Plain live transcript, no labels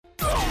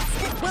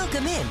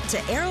Welcome in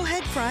to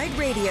Arrowhead Pride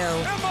Radio.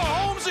 And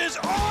Mahomes is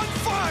on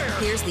fire!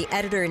 Here's the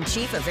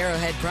editor-in-chief of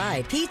Arrowhead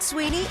Pride, Pete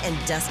Sweeney and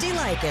Dusty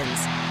Likens.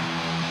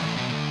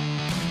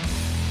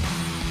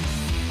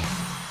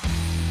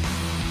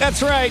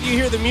 That's right. You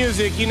hear the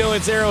music. You know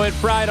it's Arrowhead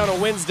Pride on a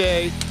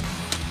Wednesday.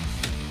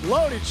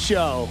 Loaded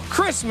show.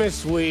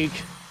 Christmas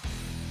week.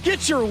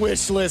 Get your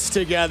wish list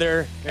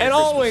together. Merry and Christmas.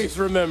 Always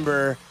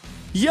remember,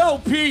 Yo,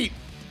 Pete.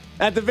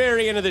 At the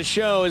very end of the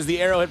show is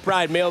the Arrowhead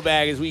Pride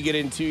mailbag as we get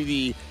into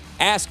the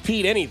Ask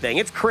Pete Anything.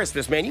 It's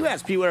Christmas, man. You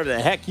ask Pete whatever the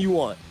heck you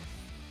want.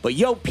 But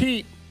Yo,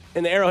 Pete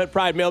in the Arrowhead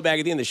Pride mailbag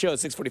at the end of the show at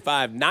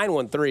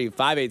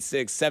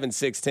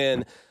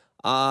 645-913-586-7610.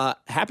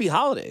 Happy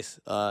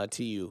holidays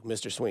to you,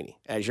 Mr. Sweeney,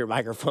 as your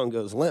microphone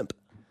goes limp.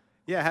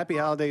 Yeah, happy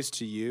holidays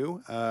to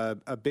you.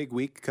 A big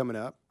week coming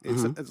up.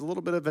 It's a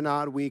little bit of an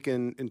odd week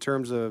in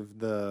terms of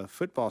the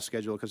football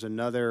schedule because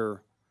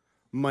another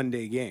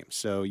Monday game.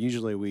 So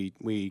usually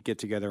we get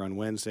together on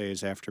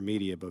Wednesdays after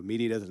media, but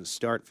media doesn't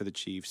start for the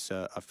Chiefs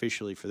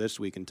officially for this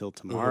week until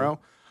tomorrow.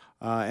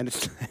 And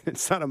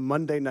it's not a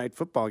Monday night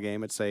football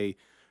game. It's a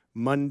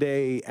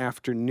Monday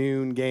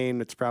afternoon game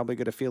that's probably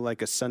going to feel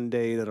like a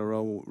Sunday that'll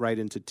roll right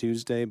into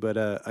Tuesday, but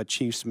a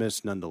Chiefs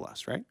miss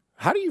nonetheless, right?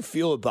 How do you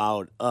feel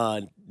about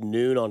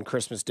noon on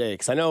Christmas Day?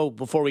 Because I know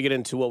before we get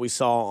into what we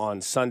saw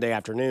on Sunday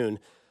afternoon,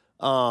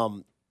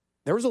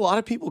 there was a lot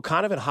of people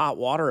kind of in hot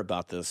water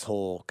about this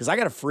whole, because I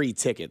got a free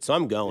ticket, so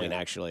I'm going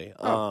actually.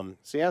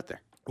 See you out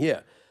there. Yeah.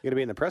 You going to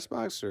be in the press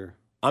box or?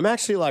 I'm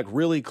actually like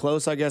really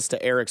close, I guess,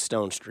 to Eric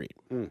Stone Street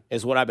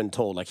is what I've been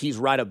told. Like he's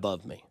right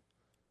above me.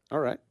 All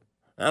right.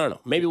 I don't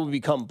know. Maybe we'll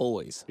become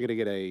boys. You going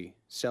to get a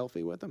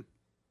selfie with him?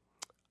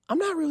 I'm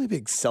not really a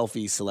big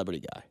selfie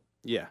celebrity guy.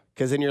 Yeah.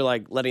 Because then you're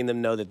like letting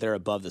them know that they're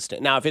above the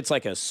stand. Now, if it's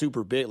like a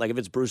super big, like if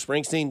it's Bruce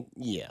Springsteen,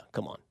 yeah,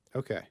 come on.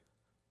 Okay.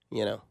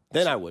 You know,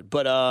 then I would.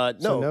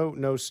 But So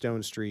no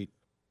Stone Street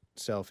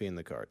selfie in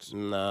the cards.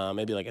 Nah,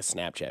 maybe like a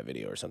Snapchat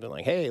video or something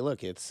like, hey,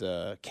 look, it's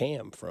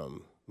Cam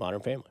from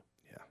Modern Family.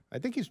 Yeah. I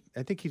think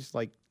he's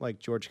like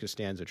George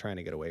Costanza trying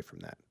to get away from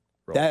that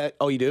role.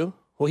 Oh, you do?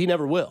 Well, he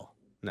never will.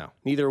 No.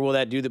 Neither will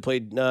that dude that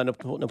played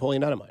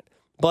Napoleon Dynamite.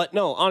 But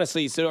no,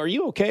 honestly, so are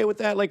you okay with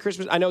that? Like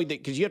Christmas, I know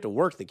because you have to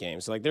work the game,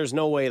 so like there's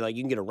no way like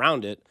you can get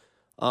around it.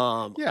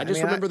 I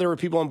remember there were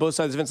people on both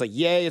sides of the fence like,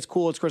 yay, it's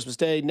cool, it's Christmas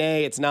Day.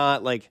 Nay, it's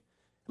not. Like,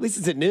 at least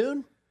it's at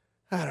noon.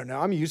 I don't know.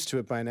 I'm used to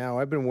it by now.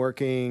 I've been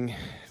working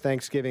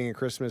Thanksgiving and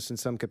Christmas in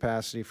some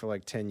capacity for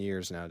like 10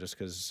 years now, just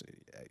because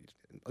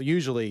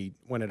usually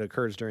when it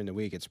occurs during the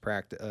week, it's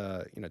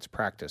it's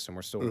practice, and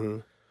we're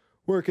still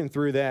working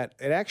through that.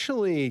 It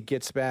actually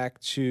gets back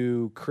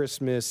to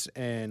Christmas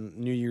and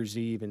New Year's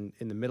Eve in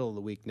the middle of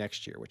the week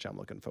next year, which I'm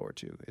looking forward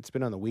to. It's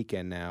been on the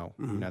weekend now.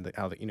 You know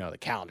how the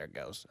calendar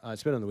goes.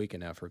 It's been on the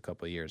weekend now for a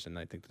couple of years, and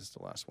I think this is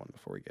the last one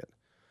before we get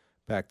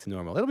back to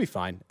normal. It'll be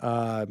fine.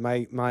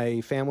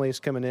 My family is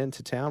coming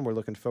into town. We're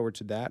looking forward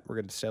to that. We're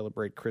going to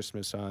celebrate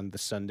Christmas on the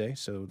Sunday,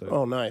 so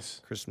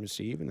Nice. Christmas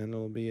Eve, and then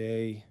it'll be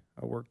a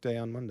work day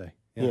on Monday.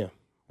 Yeah.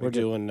 We're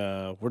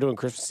doing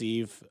Christmas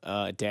Eve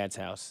at Dad's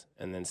house,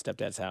 and then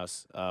Stepdad's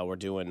house. We're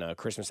doing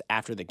Christmas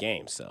after the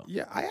game. So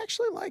yeah, I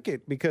actually like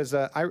it because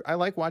I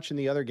like watching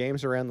the other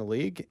games around the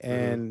league,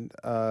 and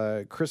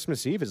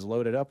Christmas Eve is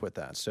loaded up with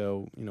that.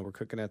 So we're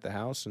cooking at the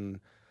house, and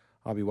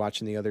I'll be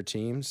watching the other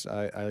teams.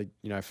 I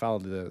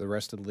followed the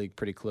rest of the league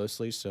pretty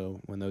closely, so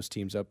when those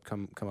teams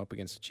come up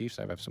against the Chiefs,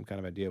 I have some kind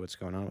of idea what's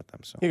going on with them.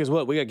 So because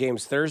we got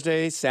games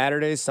Thursday,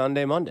 Saturday,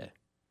 Sunday, Monday.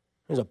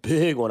 There's a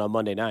big one on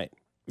Monday night.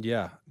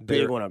 Yeah,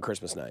 big one on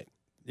Christmas night.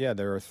 Yeah,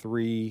 there are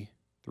three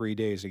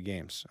days of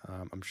games.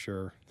 I'm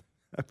sure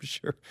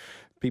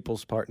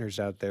people's partners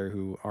out there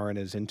who aren't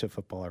as into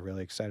football are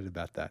really excited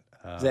about that.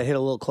 Does that hit a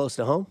little close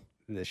to home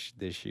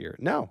this year?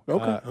 No.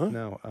 Okay.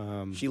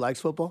 No. She likes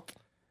football?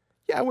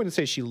 Yeah, I wouldn't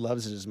say she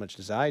loves it as much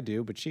as I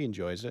do, but she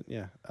enjoys it.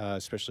 Yeah,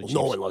 especially Chiefs.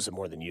 No one loves it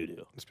more than you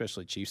do.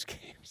 Especially Chiefs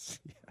games.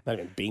 Yeah. Not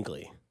even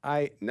Binkley.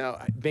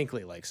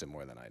 Binkley likes it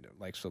more than I do.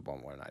 Likes football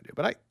more than I do.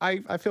 But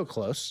I feel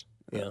close.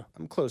 Yeah,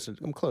 I'm close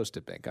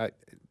to Bink.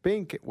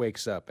 Bink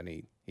wakes up and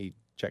he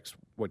checks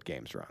what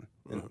games are on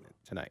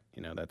tonight.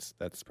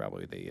 That's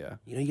probably the.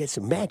 You get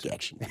some Mac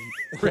action,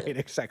 right?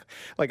 Exactly.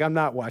 Like I'm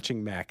not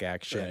watching Mac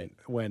action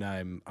when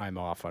I'm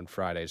off on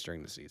Fridays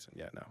during the season.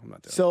 Yeah, no, I'm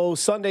not doing. So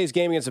Sunday's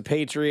game against the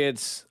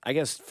Patriots. I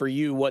guess for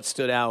you, what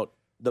stood out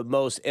the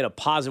most in a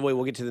positive way?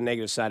 We'll get to the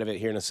negative side of it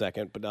here in a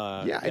second. But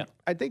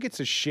I think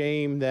it's a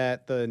shame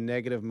that the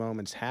negative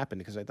moments happened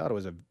because I thought it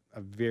was a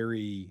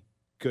very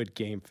good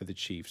game for the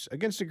Chiefs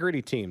against a gritty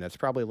team that's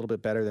probably a little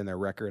bit better than their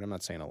record. I'm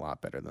not saying a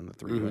lot better than the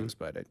 3 wins,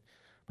 but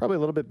probably a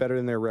little bit better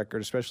than their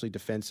record, especially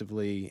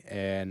defensively.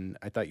 And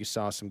I thought you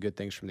saw some good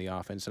things from the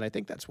offense. And I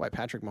think that's why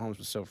Patrick Mahomes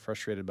was so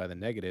frustrated by the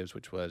negatives,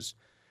 which was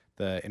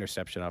the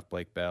interception off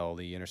Blake Bell,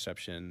 the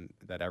interception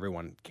that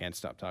everyone can't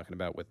stop talking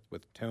about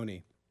with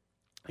Tony.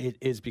 It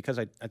is because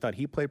I thought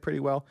he played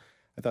pretty well.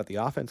 I thought the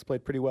offense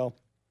played pretty well.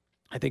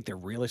 I think they're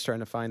really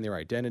starting to find their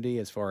identity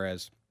as far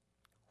as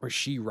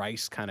Rashee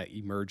Rice kind of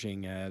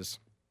emerging as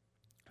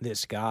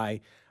this guy.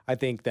 I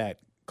think that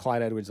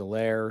Clyde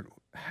Edwards-Helaire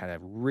had a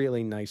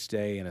really nice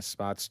day and a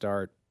spot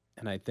start,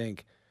 and I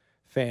think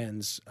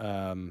fans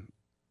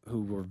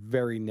who were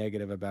very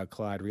negative about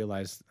Clyde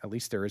realized at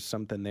least there is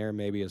something there,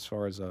 maybe as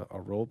far as a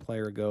role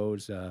player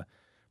goes.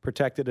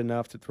 Protected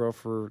enough to throw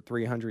for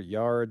 300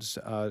 yards,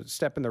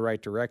 step in the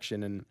right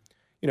direction. And,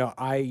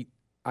 I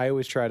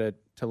always try to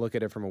look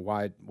at it from a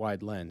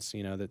wide lens,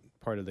 that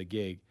part of the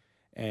gig.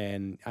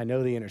 And I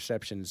know the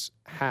interceptions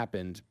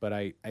happened, but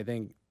I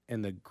think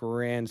in the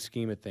grand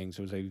scheme of things,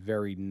 it was a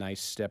very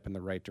nice step in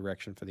the right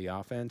direction for the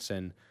offense.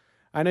 And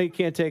I know you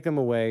can't take them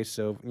away,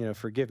 so,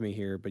 forgive me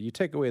here, but you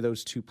take away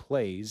those 2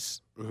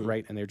 plays,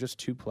 right, and they're just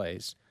 2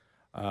 plays,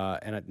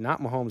 and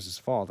not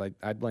Mahomes' fault.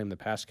 I'd blame the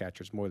pass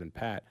catchers more than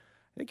Pat.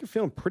 I think you're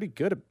feeling pretty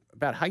good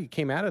about how you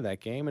came out of that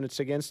game, and it's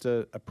against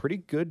a pretty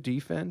good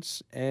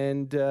defense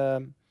and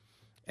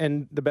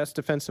the best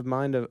defensive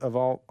mind of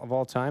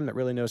all time that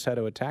really knows how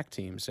to attack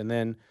teams. And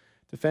then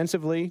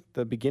defensively,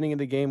 the beginning of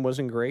the game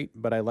wasn't great,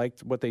 but I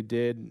liked what they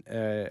did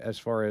as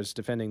far as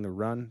defending the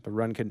run. The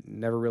run could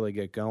never really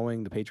get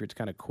going. The Patriots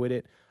kind of quit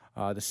it.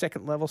 The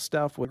second-level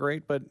stuff was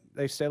great, but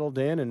they settled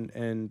in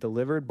and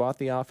delivered, bought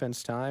the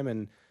offense time,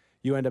 and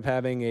you end up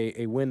having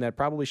a win that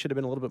probably should have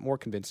been a little bit more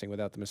convincing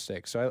without the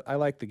mistakes. So I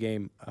like the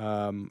game,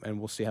 and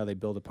we'll see how they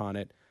build upon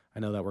it. I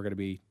know that we're going to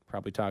be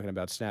probably talking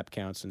about snap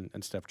counts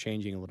and stuff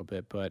changing a little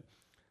bit, but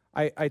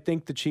I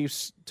think the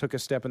Chiefs took a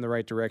step in the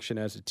right direction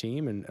as a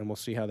team, and we'll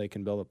see how they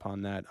can build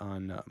upon that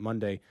on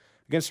Monday.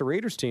 Against the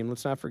Raiders team,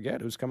 let's not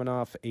forget, it was coming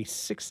off a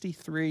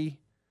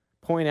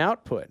 63-point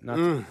output. Not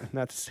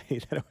to say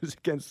that it was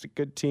against a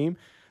good team.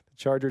 The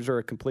Chargers are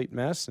a complete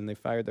mess, and they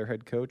fired their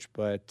head coach,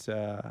 but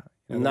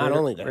not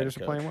only the Raiders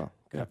are playing well.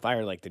 Got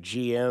fired like the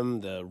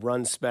GM, the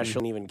run special,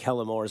 and even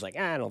Kellen Moore's like,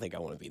 I don't think I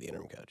want to be the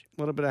interim coach.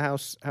 A little bit of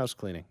house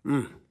cleaning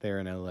there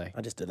in L.A.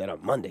 I just did that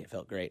on Monday. It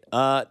felt great.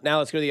 Now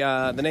let's go to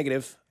the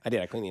negative. I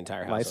cleaned the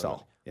entire house.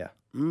 Lysol. Yeah.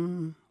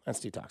 That's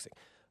too toxic.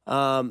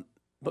 But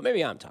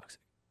maybe I'm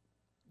toxic.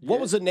 What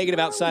was the negative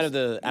outside of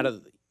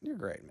the You're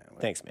great, man.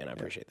 Thanks, man. I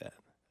appreciate that.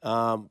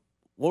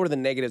 What were the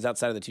negatives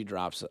outside of the 2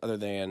 drops other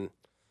than?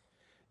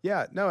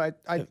 Yeah. No.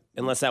 I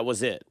unless that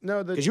was it.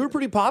 No. Because you were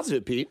pretty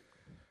positive, Pete.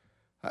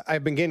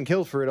 I've been getting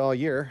killed for it all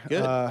year.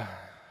 Good.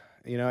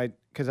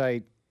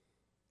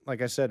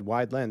 Like I said,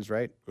 wide lens,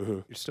 right? Mm-hmm.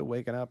 You're still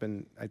waking up,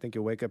 and I think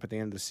you'll wake up at the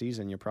end of the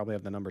season. You'll probably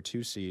have the number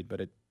 2 seed,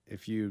 but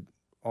if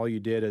all you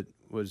did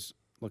was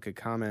look at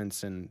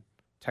comments and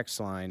text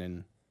line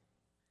and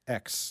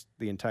X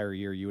the entire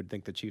year, you would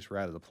think the Chiefs were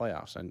out of the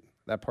playoffs, and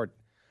that part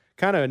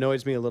kind of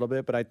annoys me a little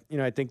bit. But I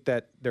think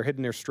that they're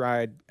hitting their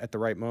stride at the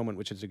right moment,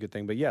 which is a good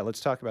thing. But yeah, let's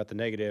talk about the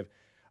negative.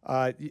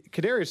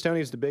 Kadarius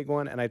Toney is the big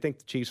one, and I think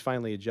the Chiefs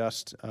finally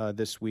adjust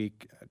this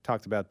week. I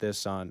talked about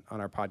this on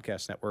our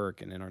podcast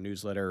network and in our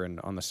newsletter and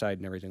on the site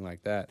and everything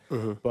like that.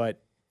 Mm-hmm.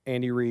 But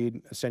Andy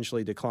Reid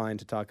essentially declined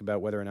to talk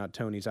about whether or not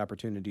Toney's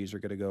opportunities are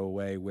going to go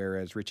away,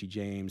 whereas Richie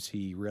James,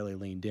 he really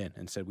leaned in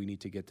and said, we need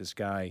to get this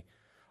guy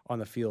on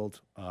the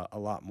field a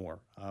lot more.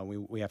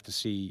 We have to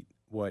see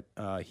what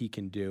he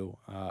can do.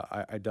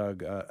 I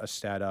dug a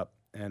stat up,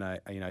 and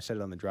I said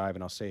it on the drive,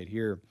 and I'll say it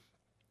here.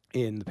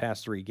 In the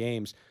past 3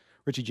 games,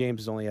 Richie James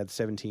has only had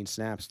 17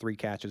 snaps, 3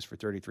 catches for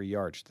 33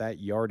 yards.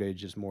 That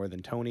yardage is more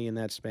than Toney in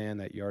that span.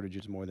 That yardage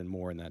is more than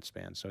Moore in that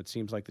span. So it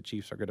seems like the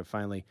Chiefs are going to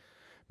finally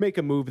make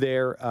a move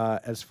there.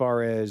 As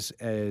far as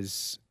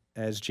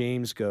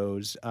James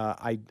goes,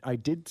 I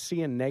did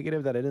see a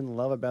negative that I didn't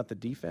love about the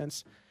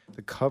defense.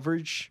 The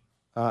coverage,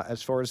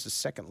 as far as the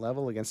second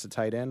level against the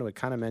tight end, we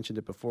kind of mentioned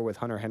it before with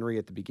Hunter Henry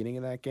at the beginning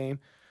of that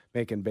game,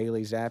 making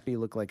Bailey Zappi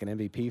look like an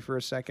MVP for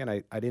a second.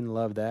 I didn't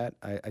love that.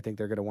 I think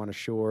they're going to want to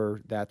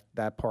shore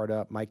that part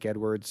up. Mike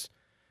Edwards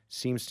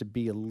seems to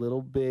be a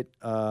little bit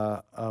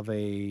of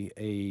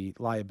a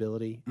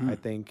liability, I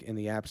think, in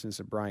the absence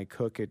of Brian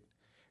Cook. It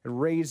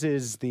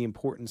raises the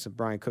importance of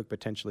Brian Cook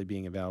potentially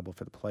being available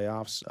for the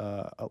playoffs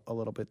a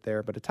little bit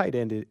there. But a tight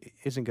end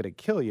isn't going to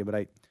kill you. But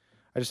I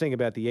just think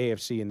about the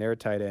AFC and their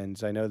tight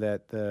ends. I know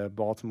that the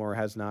Baltimore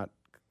has not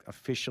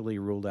officially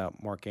ruled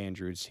out Mark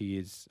Andrews. He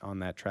is on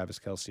that Travis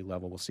Kelce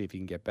level. We'll see if he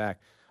can get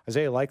back.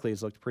 Isaiah Likely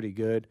has looked pretty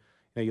good.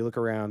 You look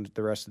around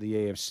the rest of the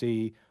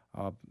AFC.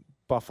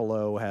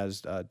 Buffalo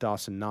has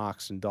Dawson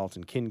Knox and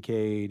Dalton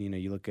Kincaid.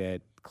 You look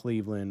at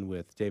Cleveland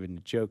with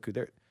David Njoku.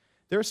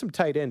 There are some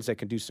tight ends that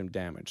can do some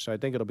damage. So I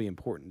think it'll be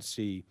important to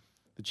see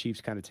the Chiefs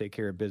kind of take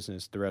care of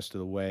business the rest of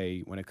the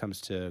way when it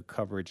comes to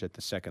coverage at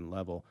the second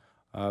level.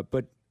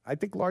 But I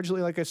think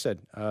largely, like I said,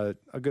 a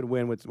good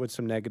win with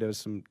some negatives,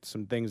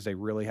 some things they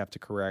really have to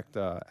correct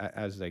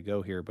as they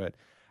go here. But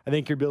I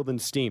think you're building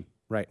steam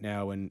right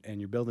now, and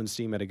you're building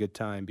steam at a good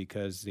time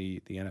because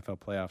the NFL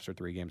playoffs are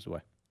 3 games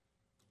away.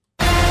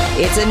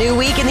 It's a new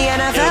week in the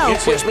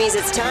NFL, which means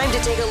it's time to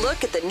take a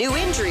look at the new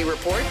injury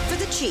report for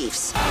the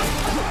Chiefs.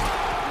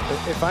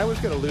 If I was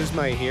going to lose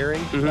my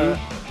hearing,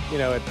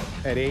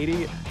 at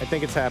 80, I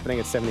think it's happening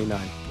at 79.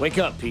 Wake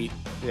up, Pete.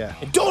 Yeah.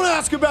 And don't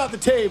ask about the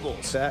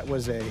tables.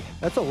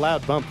 That's a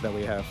loud bump that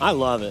we have. I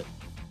love it.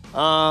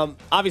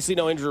 Obviously,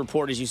 no injury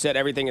report. As you said,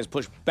 everything is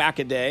pushed back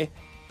a day.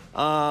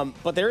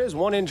 But there is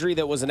one injury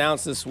that was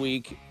announced this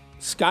week.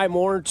 Sky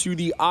Moore to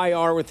the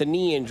IR with a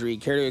knee injury.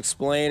 Care to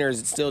explain, or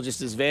is it still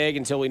just as vague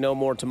until we know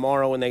more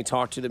tomorrow when they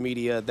talk to the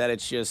media that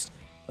it's just,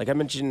 like I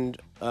mentioned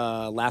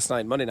last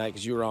night, Monday night,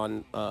 because you were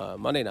on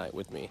Monday night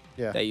with me,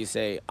 that you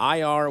say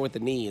IR with the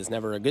knee is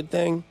never a good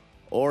thing?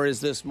 Or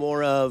is this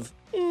more of,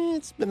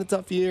 it's been a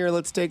tough year,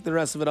 let's take the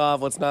rest of it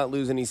off, let's not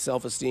lose any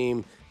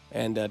self-esteem,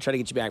 and try to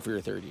get you back for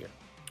your third year?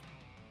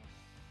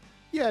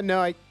 Yeah,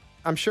 no,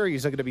 I'm sure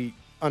he's not going to be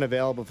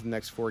unavailable for the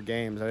next 4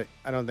 games.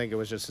 I don't think it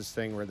was just this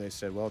thing where they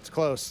said, well, it's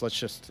close, let's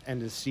just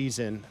end the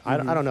season. I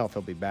don't know if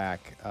he'll be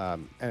back.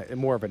 And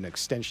more of an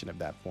extension of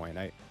that point.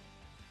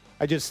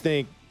 I just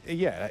think,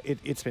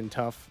 it's been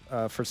tough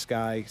for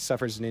Sky.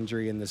 Suffers an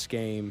injury in this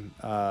game.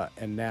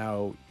 And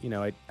now,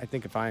 I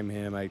think if I'm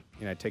him, I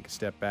take a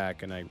step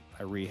back and I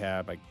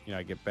rehab,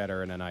 I get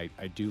better, and then I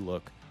do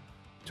look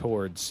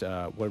towards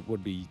what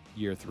would be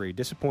year 3.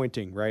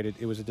 Disappointing, right?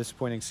 It was a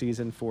disappointing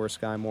season for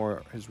Sky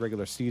Moore. His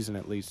regular season,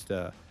 at least,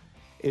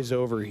 is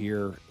over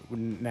here.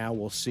 Now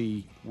we'll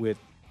see with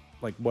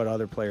what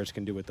other players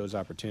can do with those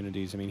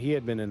opportunities. I mean, he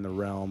had been in the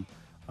realm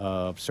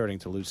of starting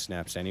to lose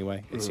snaps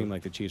anyway. It seemed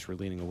like the Chiefs were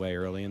leaning away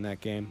early in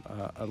that game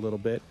a little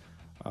bit.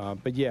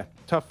 But yeah,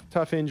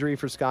 tough injury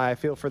for Sky. I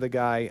feel for the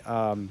guy.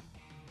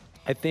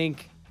 I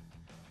think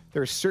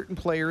there are certain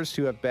players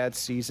who have bad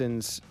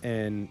seasons,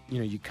 and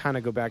you kind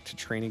of go back to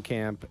training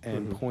camp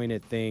and point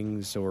at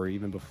things, or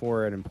even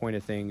before it and point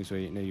at things where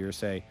you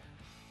say,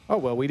 oh,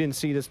 well, we didn't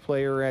see this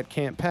player at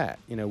Camp Pat.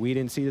 We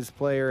didn't see this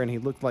player, and he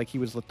looked like he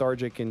was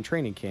lethargic in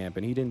training camp,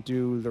 and he didn't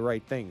do the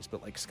right things.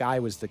 But Sky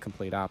was the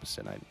complete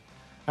opposite.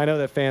 I know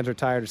that fans are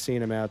tired of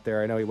seeing him out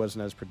there. I know he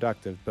wasn't as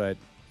productive, but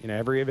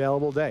every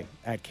available day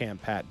at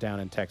Camp Pat down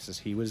in Texas,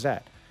 he was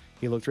at.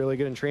 He looked really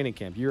good in training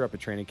camp. You were up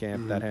at training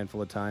camp that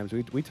handful of times.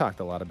 We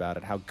talked a lot about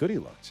it, how good he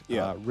looked.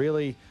 Yeah.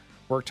 Really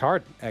worked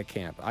hard at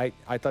camp.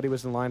 I thought he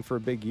was in line for a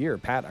big year.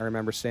 Pat, I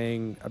remember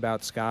saying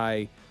about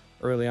Sky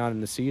early on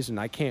in the season,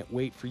 I can't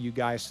wait for you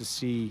guys to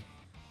see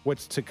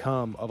what's to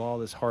come of all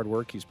this hard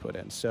work he's put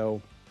in.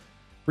 So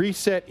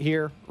reset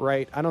here,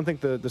 right? I don't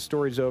think the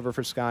story's over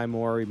for Sky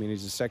Moore. I mean,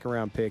 he's a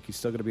second-round pick. He's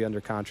still going to be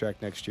under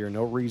contract next year.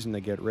 No reason to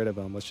get rid of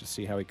him. Let's just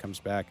see how he comes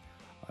back.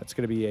 It's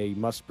going to be a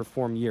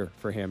must-perform year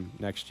for him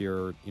next year.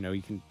 Or,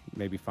 he can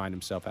maybe find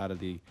himself out of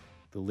the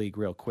league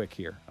real quick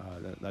here.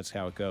 That's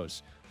how it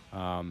goes.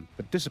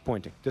 But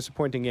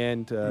disappointing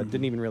end.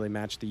 Didn't even really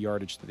match the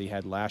yardage that he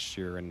had last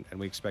year, and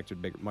we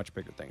expected much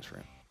bigger things for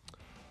him.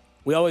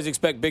 We always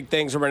expect big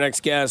things from our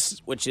next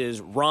guest, which is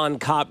Ron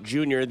Kopp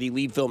Jr., the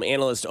lead film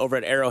analyst over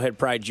at Arrowhead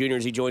Pride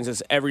Juniors. He joins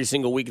us every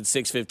single week at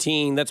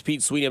 6:15. That's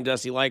Pete Sweeney. I'm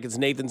Dusty Likens.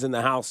 Nathan's in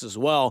the house as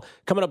well.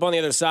 Coming up on the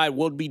other side,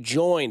 we'll be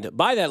joined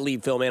by that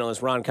lead film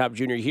analyst, Ron Kopp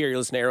Jr. here. You're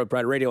listening to Arrowhead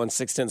Pride Radio on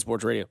 610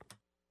 Sports Radio.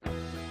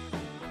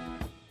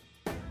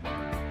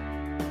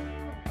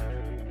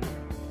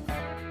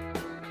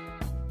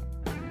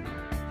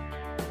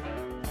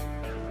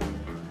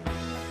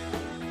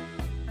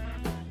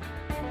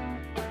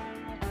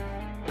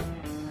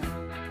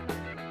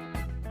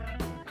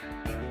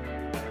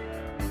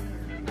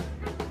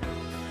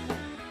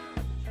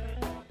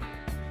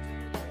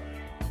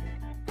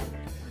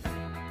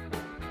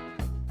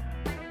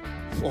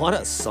 What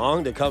a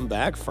song to come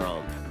back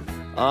from.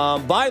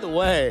 By the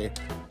way,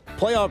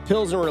 Playoff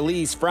Pilsner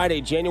release Friday,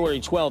 January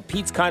 12th.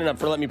 Pete's kind enough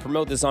for letting me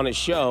promote this on his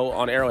show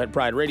on Arrowhead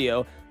Pride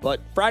Radio. But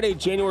Friday,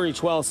 January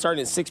 12th,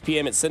 starting at 6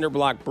 p.m. at Cinder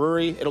Block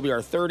Brewery. It'll be our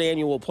 3rd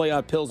annual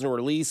Playoff Pilsner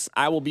release.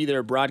 I will be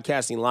there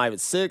broadcasting live at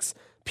 6.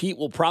 Pete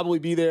will probably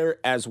be there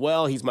as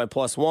well. He's my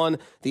 +1.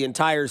 The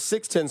entire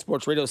 610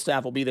 Sports Radio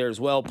staff will be there as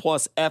well.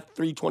 Plus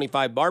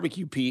F325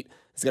 Barbecue Pete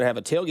is going to have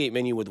a tailgate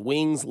menu with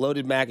wings,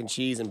 loaded mac and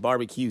cheese, and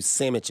barbecue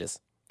sandwiches.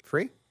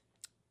 Free?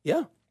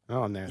 Yeah.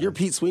 Oh, no. You're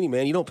Pete Sweeney,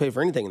 man. You don't pay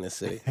for anything in this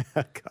city.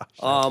 Gosh.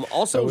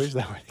 Also, I wish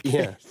that were the case.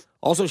 Yeah.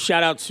 Also,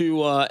 shout out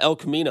to El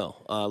Camino,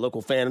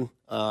 local fan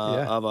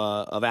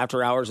of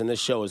After Hours and this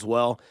show as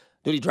well.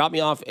 Dude, he dropped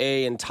me off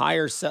a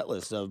entire set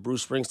list of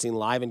Bruce Springsteen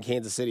live in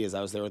Kansas City as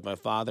I was there with my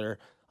father,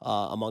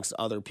 amongst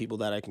other people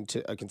that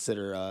I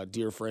consider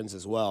dear friends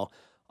as well.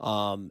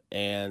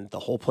 And the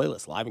whole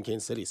playlist live in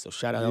Kansas City. So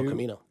shout out El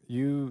Camino.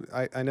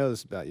 I know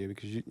this about you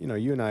because you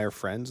and I are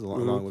friends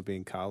along with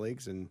being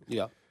colleagues, and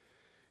yeah.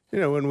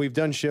 When we've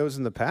done shows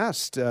in the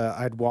past,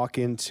 I'd walk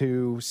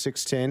into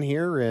 610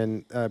 here,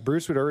 and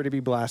Bruce would already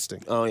be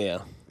blasting. Oh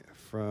yeah,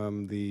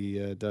 from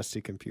the Dusty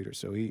computer.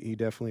 So he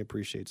definitely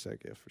appreciates that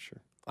gift for sure.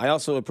 I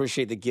also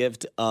appreciate the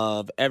gift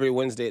of every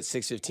Wednesday at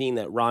 6:15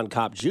 that Ron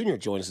Kopp Jr.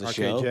 joins the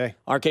show.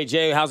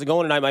 RKJ, how's it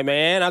going tonight, my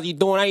man? How you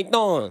doing? How you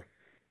doing?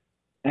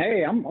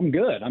 Hey, I'm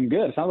good.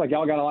 Sounds like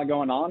y'all got a lot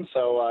going on.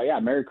 So,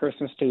 Merry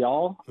Christmas to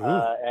y'all.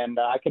 And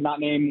I could not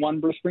name one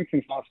Bruce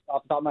Springsteen song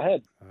off the top of my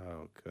head.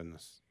 Oh,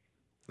 goodness.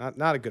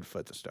 Not a good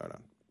foot to start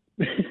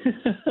on.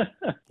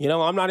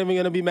 I'm not even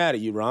going to be mad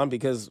at you, Ron,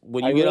 because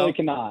when you I get really up,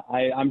 cannot.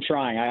 I'm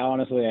trying. I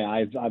honestly,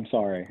 I'm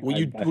sorry. Will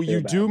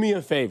you do me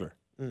a favor?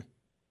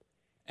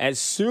 As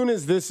soon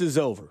as this is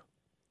over,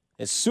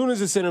 as soon as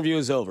this interview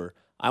is over,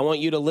 I want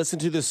you to listen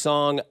to the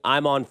song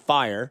 "I'm on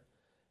Fire."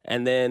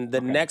 And then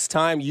the next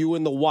time you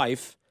and the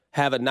wife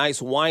have a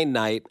nice wine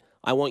night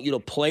I want you to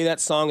play that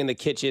song in the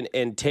kitchen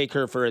and take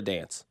her for a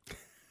dance.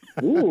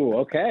 Ooh,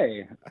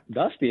 okay.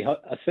 Dusty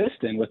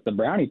assisting with the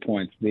brownie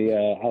points.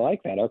 I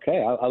like that. Okay,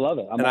 I love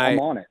it. I'm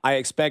on it. I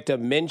expect a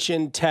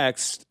mention,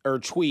 text, or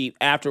tweet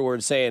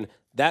afterwards saying,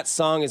 that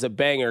song is a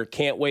banger.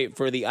 Can't wait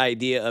for the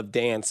idea of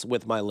dance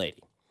with my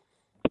lady.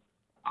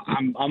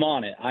 I'm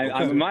on it.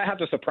 I might have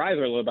to surprise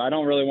her a little bit. I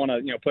don't really want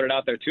to put it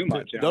out there too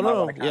much.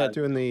 No. Yeah,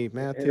 doing the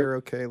math here.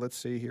 Okay, let's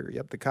see here.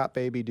 Yep, the Cop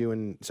Baby due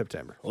in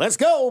September. Let's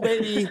go,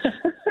 baby.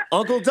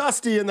 Uncle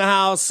Dusty in the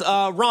house.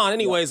 Ron,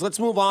 anyways, let's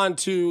move on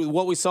to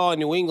what we saw in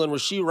New England.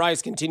 Rashee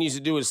Rice continues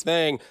to do his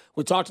thing.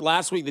 We talked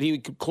last week that he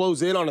could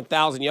close in on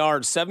 1,000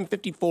 yards,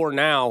 754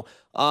 now,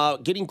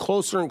 getting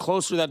closer and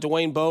closer to that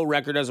Dwayne Bowe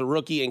record as a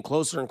rookie and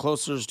closer to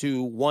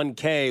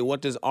 1K.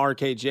 What does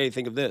RKJ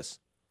think of this?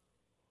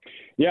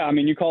 Yeah, I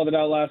mean, you called it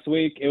out last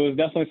week. It was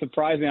definitely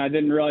surprising. I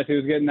didn't realize he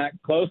was getting that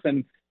close.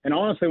 And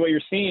honestly, what you're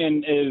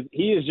seeing is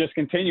he is just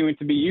continuing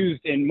to be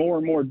used in more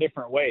and more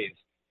different ways.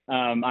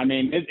 I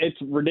mean, it's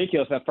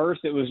ridiculous. At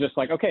first, it was just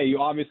like, okay,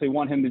 you obviously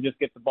want him to just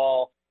get the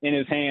ball in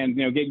his hands,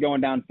 get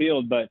going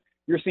downfield. But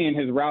you're seeing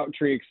his route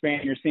tree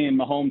expand. You're seeing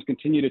Mahomes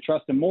continue to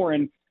trust him more.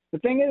 And the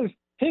thing is,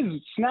 his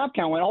snap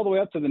count went all the way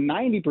up to the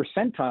 90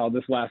 percentile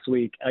this last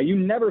week. You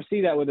never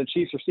see that with a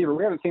Chiefs receiver.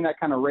 We haven't seen that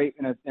kind of rate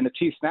in a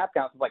Chiefs snap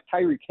count since like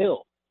Tyreek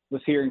Hill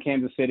was here in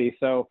Kansas City.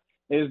 So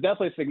it is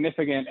definitely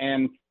significant.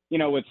 And,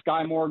 with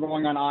Sky Moore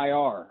going on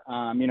IR,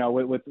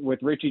 with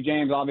Richie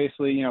James,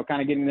 obviously,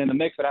 kind of getting in the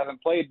mix, but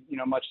hasn't played,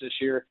 much this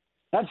year,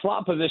 that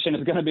slot position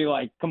is going to be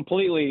like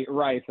completely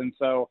Rice. And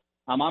so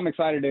I'm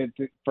excited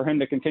for him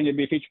to continue to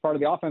be a feature part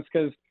of the offense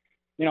because,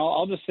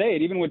 I'll just say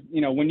it, even with,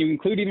 when you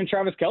include even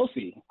Travis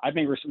Kelce, I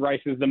think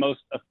Rice is the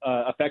most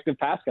effective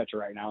pass catcher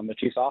right now in the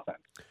Chiefs offense.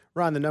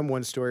 Ron, the number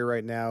one story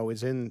right now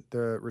is in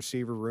the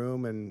receiver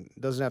room and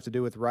doesn't have to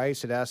do with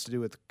Rice. It has to do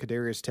with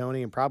Kadarius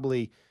Toney and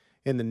probably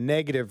in the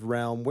negative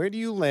realm. Where do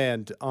you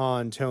land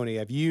on Toney?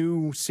 Have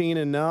you seen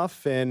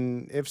enough?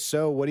 And if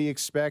so, what do you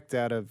expect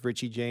out of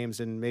Richie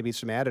James and maybe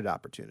some added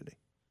opportunity?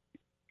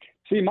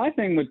 See, my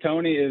thing with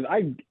Toney is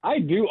I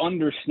do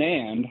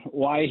understand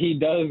why he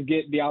does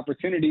get the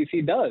opportunities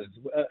he does,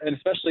 and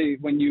especially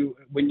when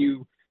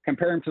you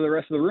compare him to the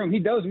rest of the room. He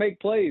does make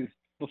plays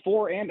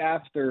before and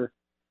after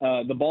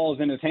the ball is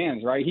in his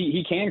hands, right?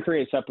 He can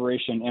create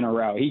separation in a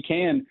route. He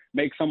can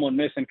make someone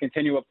miss and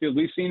continue upfield.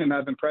 We've seen him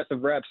have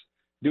impressive reps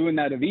doing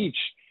that of each.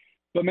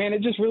 But, man,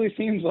 it just really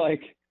seems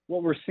like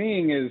what we're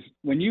seeing is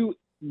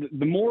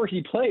the more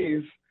he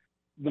plays,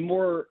 the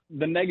more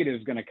the negative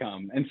is going to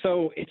come. And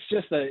so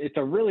it's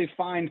a really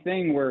fine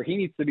thing where he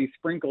needs to be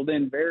sprinkled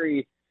in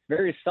very,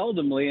 very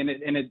seldomly.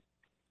 And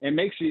it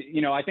makes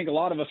you, I think a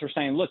lot of us are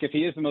saying, look, if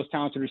he is the most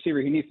talented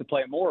receiver, he needs to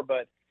play more.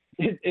 But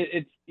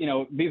it's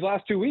these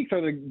last 2 weeks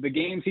are the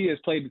games he has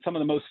played some of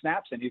the most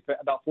snaps in. He's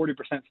about 40%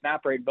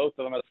 snap rate, both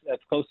of them.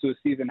 That's close to a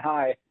season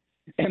high.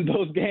 And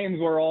those games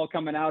were all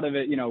coming out of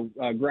it,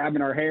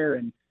 grabbing our hair.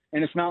 And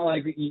it's not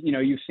like,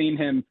 you've seen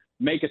him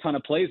make a ton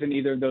of plays in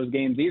either of those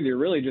games either. You're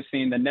really just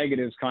seeing the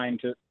negatives kind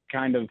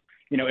of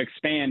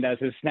expand as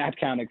his snap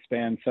count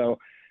expands. So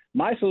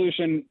my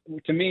solution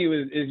to me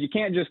is you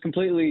can't just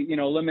completely,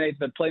 eliminate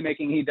the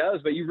playmaking he does,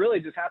 but you really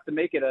just have to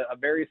make it a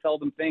very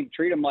seldom thing.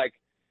 Treat him like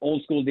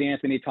old school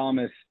DeAnthony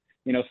Thomas,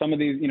 some of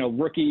these,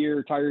 rookie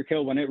year Tyreek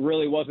Hill when it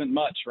really wasn't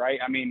much, right?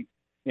 I mean,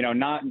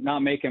 not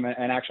make him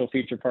an actual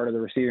feature part of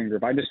the receiving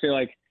group. I just feel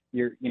like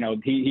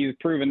he's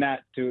proven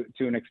that to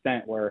an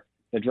extent where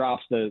the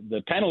drops,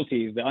 the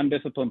penalties, the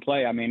undisciplined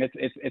play. I mean,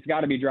 it's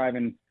got to be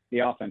driving the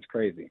offense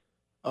crazy.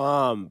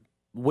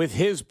 With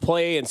his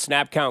play and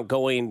snap count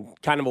going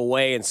kind of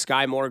away and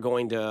Sky Moore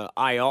going to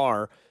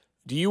IR,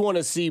 do you want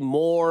to see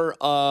more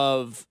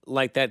of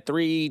like that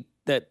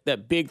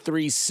big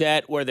three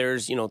set where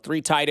there's,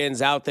 three tight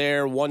ends out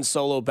there, one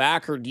solo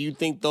back, or do you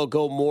think they'll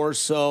go more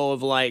so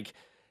of like,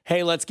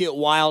 hey, let's get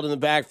wild in the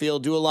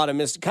backfield, do a lot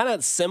of kind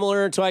of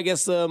similar to, I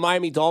guess, the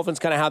Miami Dolphins,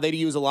 kind of how they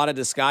use a lot of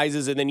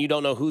disguises, and then you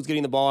don't know who's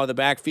getting the ball out of the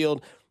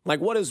backfield.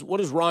 Like, what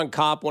does Ron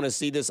Kopp want to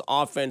see this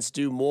offense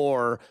do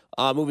more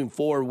moving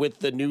forward with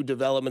the new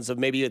developments of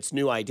maybe its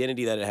new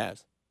identity that it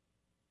has?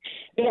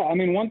 Yeah, I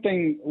mean, one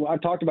thing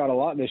I've talked about a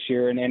lot this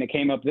year, and it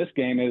came up this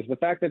game, is the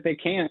fact that they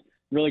can't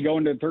really go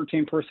into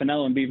 13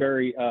 personnel and be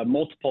very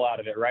multiple out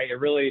of it, right? It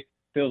really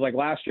feels like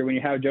last year when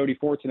you have Jody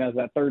Fortson as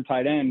that third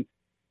tight end,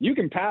 you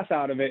can pass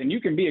out of it and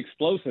you can be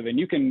explosive and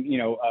you can,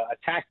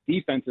 attack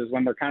defenses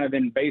when they're kind of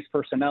in base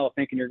personnel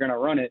thinking you're going to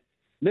run it.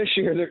 This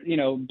year,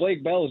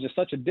 Blake Bell is just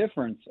such a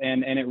difference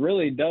and it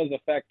really does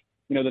affect,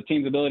 the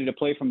team's ability to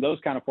play from those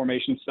kind of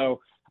formations. So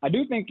I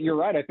do think you're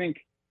right. I think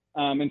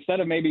instead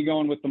of maybe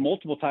going with the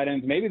multiple tight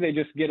ends, maybe they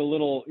just get a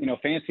little,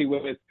 fancy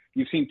with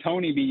you've seen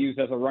Toney be used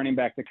as a running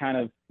back to kind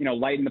of,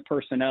 lighten the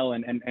personnel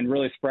and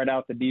really spread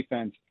out the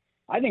defense.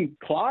 I think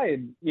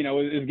Clyde,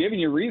 is giving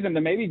you reason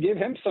to maybe give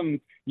him some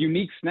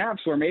unique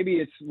snaps where maybe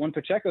it's when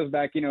Pacheco's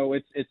back,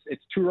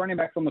 it's two running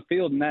backs on the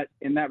field and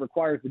that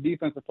requires the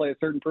defense to play a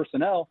certain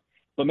personnel.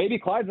 But maybe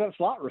Clyde's that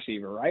slot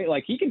receiver, right?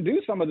 Like he can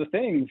do some of the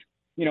things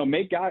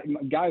make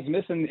guys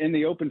miss in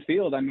the open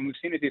field. I mean, we've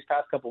seen it these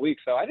past couple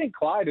weeks. So I think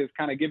Clyde is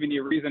kind of giving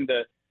you a reason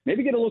to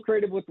maybe get a little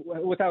creative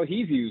with how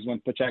he's used when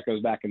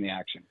Pacheco's back in the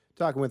action.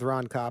 Talking with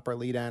Ron Kopp, our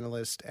lead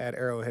analyst at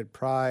Arrowhead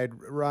Pride.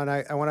 Ron,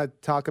 I want to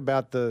talk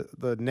about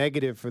the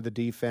negative for the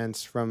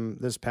defense from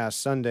this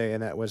past Sunday,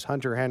 and that was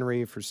Hunter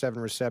Henry for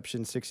 7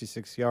 receptions,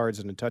 66 yards,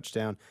 and a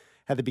touchdown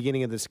at the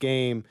beginning of this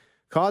game.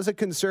 Cause a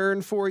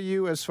concern for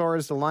you as far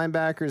as the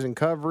linebackers and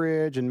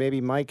coverage and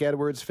maybe Mike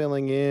Edwards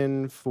filling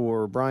in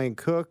for Brian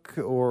Cook,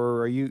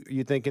 or are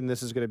you thinking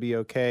this is going to be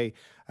okay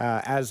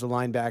as the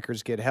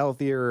linebackers get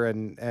healthier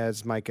and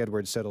as Mike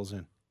Edwards settles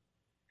in?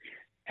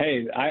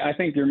 Hey, I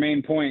think your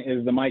main point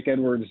is the Mike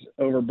Edwards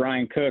over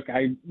Brian Cook.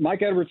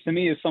 Mike Edwards to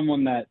me is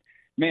someone that,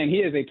 man, he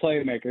is a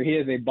playmaker. He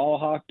is a ball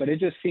hawk, but it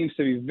just seems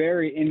to be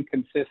very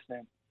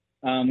inconsistent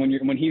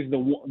when he's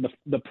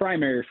the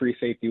primary free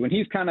safety. When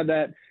he's kind of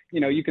that,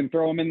 you can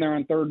throw him in there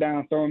on third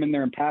down, throw him in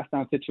there in pass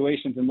down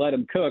situations and let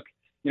him cook.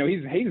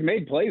 He's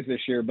made plays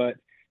this year, but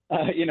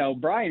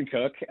Brian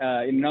Cook,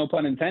 no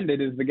pun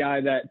intended, is the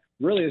guy that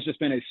really has just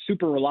been a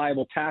super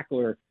reliable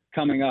tackler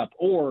coming up,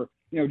 or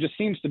just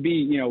seems to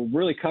be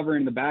really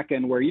covering the back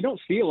end where you don't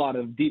see a lot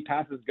of deep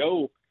passes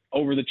go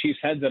over the Chiefs'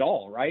 heads at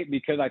all, right?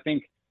 Because I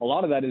think a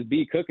lot of that is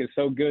B. Cook is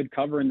so good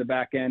covering the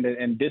back end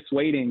and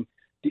dissuading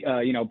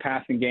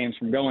passing games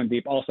from going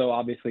deep. Also,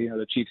 obviously,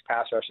 the Chiefs'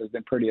 pass rush has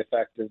been pretty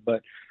effective,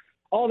 but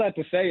all that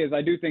to say is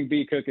I do think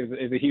B. Cook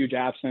is a huge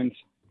absence.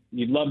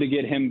 You'd love to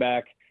get him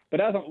back. But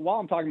while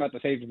I'm talking about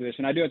the safety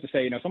position, I do have to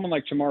say, someone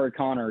like Chamari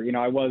Connor,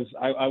 I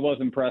was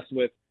impressed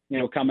with,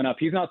 coming up.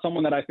 He's not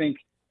someone that I think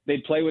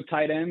they'd play with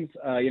tight ends.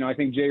 I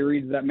think Jay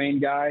Reed's that main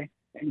guy,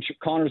 and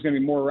Connor's going to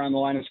be more around the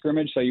line of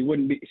scrimmage, so you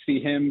wouldn't see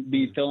him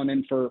be filling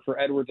in for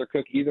Edwards or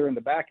Cook either in the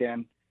back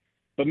end.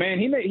 But man,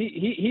 he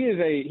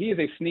is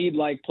a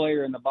Snead-like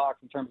player in the box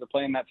in terms of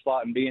playing that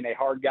slot and being a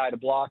hard guy to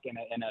block and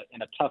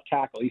a tough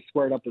tackle. He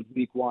squared up with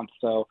Zeke once.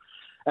 So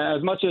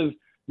as much as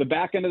the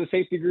back end of the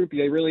safety group,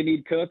 they really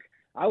need Cook.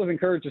 I was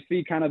encouraged to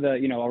see kind of the,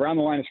 around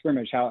the line of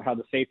scrimmage, how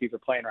the safeties are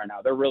playing right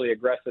now. They're really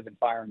aggressive and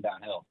firing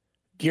downhill.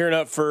 Gearing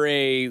up for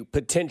a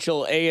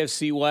potential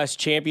AFC West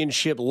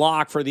championship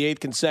lock for the 8th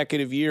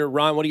consecutive year.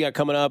 Ron, what do you got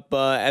coming up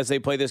as they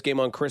play this game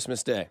on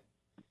Christmas Day?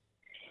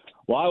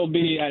 Well, I will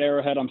be at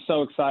Arrowhead. I'm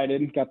so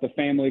excited. Got the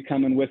family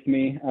coming with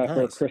me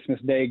for a Christmas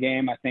Day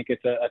game. I think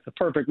it's a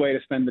perfect way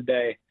to spend the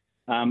day.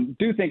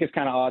 Do think it's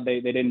kind of odd they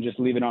didn't just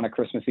leave it on a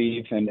Christmas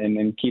Eve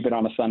and keep it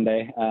on a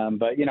Sunday.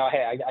 But,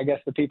 hey, I guess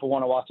the people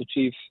want to watch the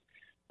Chiefs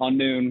on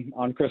noon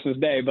on Christmas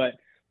Day. But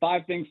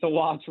 5 things to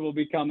watch will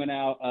be coming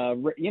out.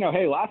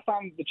 Hey, last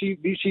time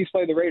these Chiefs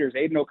played the Raiders,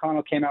 Aiden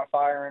O'Connell came out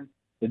firing.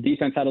 The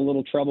defense had a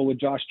little trouble with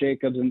Josh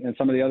Jacobs and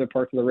some of the other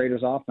parts of the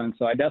Raiders offense.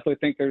 So I definitely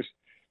think there's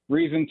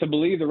reason to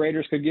believe the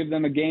Raiders could give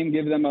them a game,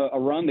 give them a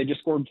run. They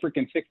just scored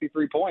freaking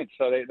 63 points.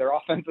 So their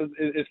offense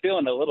is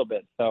feeling a little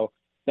bit. So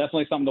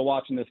definitely something to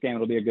watch in this game.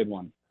 It'll be a good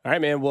one. All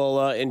right, man.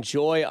 Well,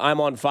 enjoy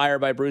I'm on Fire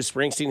by Bruce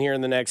Springsteen here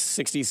in the next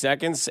 60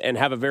 seconds, and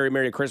have a very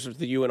Merry Christmas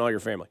to you and all your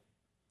family.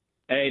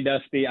 Hey,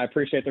 Dusty, I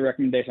appreciate the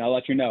recommendation. I'll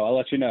let you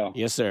know.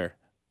 Yes, sir.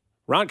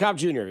 Ron Kopp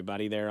Jr.,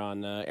 everybody, there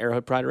on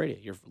Arrowhead Pride Radio,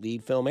 your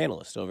lead film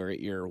analyst over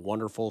at your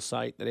wonderful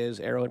site that is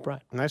Arrowhead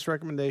Pride. Nice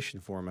recommendation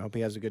for him. I hope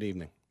he has a good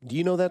evening. Do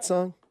you know that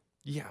song?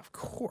 Yeah, of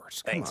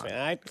course. Thanks, man.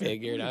 I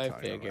figured.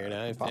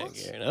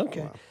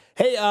 Okay.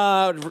 Hey,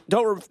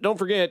 don't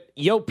forget,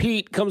 Yo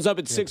Pete comes up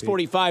at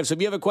 6:45. So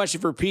if you have a question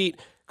for Pete,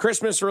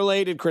 Christmas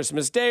related,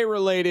 Christmas Day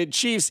related,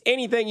 Chiefs,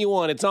 anything you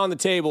want, it's on the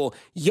table.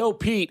 Yo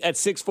Pete at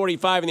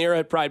 6:45 in the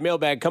Arrowhead Pride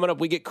mailbag. Coming up,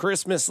 we get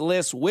Christmas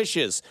list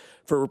wishes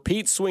for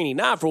Pete Sweeney.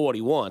 Not for what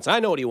he wants. I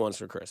know what he wants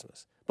for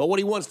Christmas. But what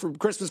he wants for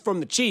Christmas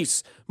from the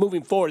Chiefs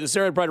moving forward. This is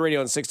Arrowhead Pride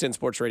Radio on 610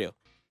 Sports Radio.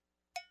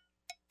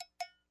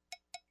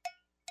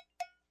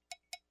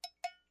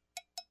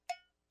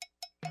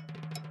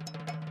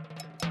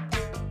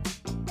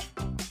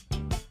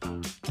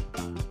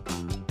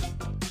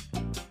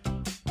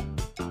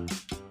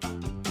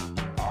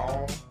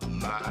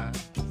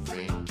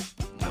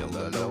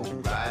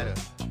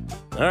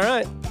 All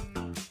right.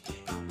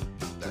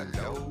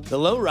 The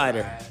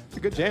Lowrider. It's a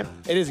good jam.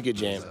 It is a good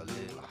jam.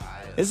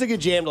 It's a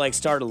good jam to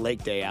start a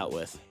lake day out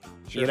with.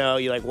 Sure.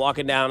 You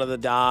walking down to the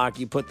dock,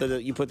 you put the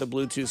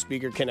Bluetooth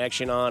speaker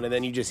connection on, and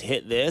then you just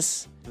hit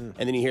this, and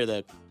then you hear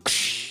the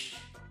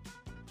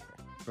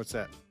What's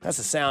that? That's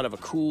the sound of a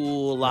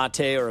cool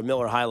latte or a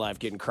Miller High Life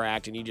getting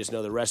cracked, and you just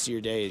know the rest of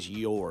your day is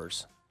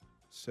yours.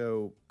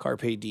 So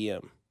Carpe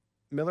diem.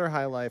 Miller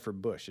High Life or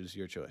Busch is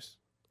your choice.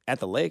 At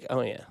the lake?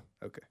 Oh, yeah.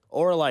 Okay.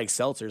 Or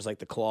seltzers, like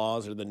the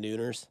Claws or the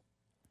Nooners.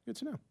 Good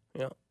to know.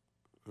 Yeah.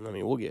 I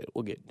mean, we'll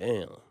get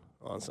down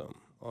on some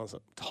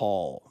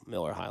tall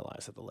Miller High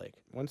Lifes at the lake.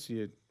 Once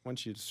you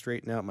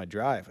straighten out my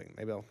driving,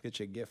 maybe I'll get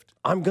you a gift.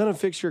 I'm gonna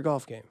fix your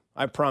golf game.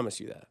 I promise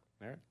you that.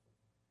 All right.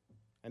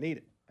 I need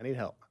it. I need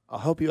help. I'll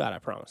help you out. I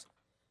promise.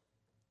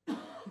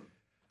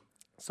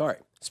 Sorry.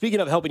 Speaking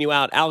of helping you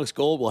out, Alex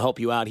Gold will help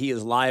you out. He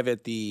is live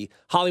at the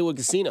Hollywood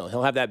Casino.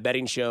 He'll have that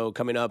betting show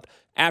coming up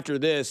after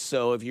this.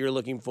 So if you're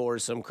looking for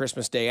some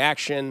Christmas Day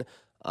action,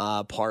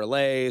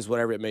 parlays,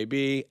 whatever it may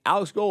be.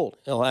 Alex Gold,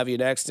 he'll have you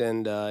next,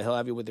 and he'll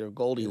have you with your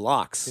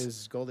Goldilocks.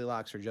 His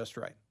Goldilocks are just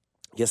right.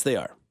 Yes, they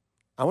are.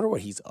 I wonder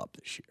what he's up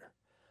this year.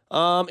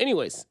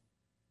 Anyways,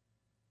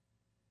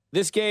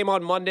 this game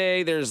on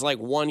Monday, there's like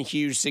one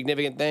huge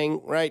significant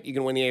thing, right? You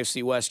can win the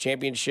AFC West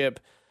championship.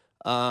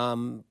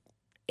 8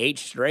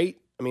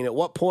 straight. I mean, at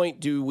what point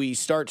do we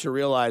start to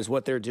realize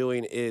what they're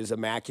doing is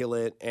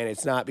immaculate and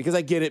it's not? Because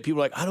I get it.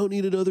 People are like, I don't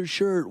need another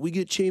shirt. We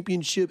get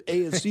championship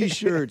AFC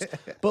shirts.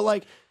 But,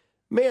 like,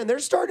 man, they're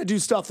starting to do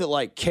stuff that,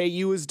 like,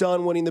 KU has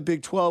done, winning the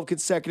Big 12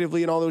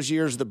 consecutively in all those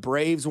years. The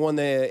Braves won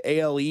the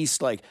AL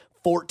East, like,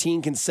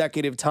 14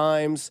 consecutive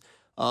times.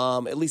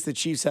 At least the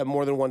Chiefs have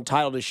more than one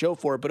title to show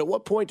for it. But at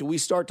what point do we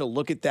start to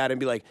look at that and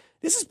be like,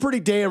 this is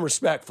pretty damn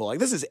respectful? Like,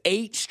 this is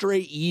 8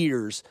 straight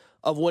years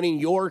of winning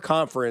your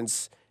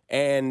conference,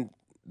 and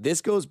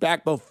this goes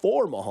back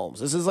before Mahomes.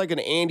 This is like an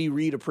Andy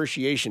Reid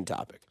appreciation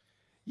topic.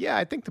 Yeah,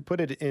 I think to put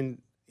it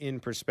in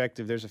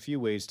perspective, there's a few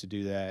ways to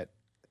do that.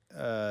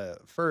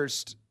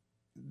 First,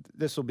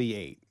 this will be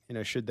 8. You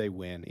know, should they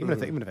win, even if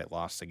they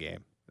lost the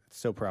game, it's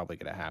still probably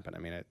going to happen. I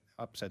mean,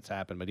 upsets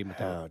happen, but even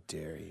how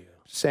dare you?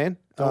 Saying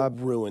don't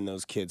ruin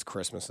those kids'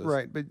 Christmases,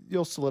 right? But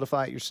you'll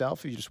solidify it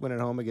yourself if you just win at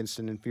home against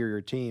an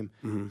inferior team.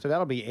 So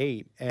that'll be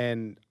 8.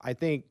 And I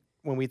think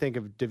when we think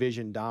of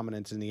division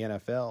dominance in the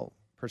NFL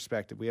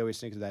perspective, we always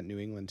think of that New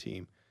England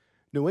team.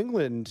 New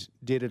England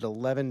did it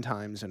 11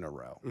 times in a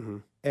row.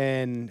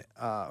 And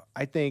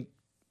I think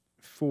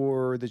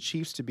for the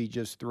Chiefs to be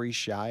just 3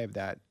 shy of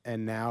that,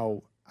 and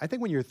now I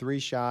think when you're 3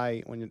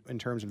 shy in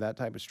terms of that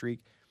type of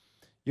streak,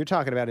 you're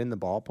talking about in the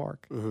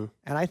ballpark.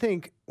 And I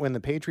think when the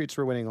Patriots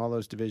were winning all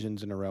those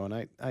divisions in a row,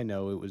 and I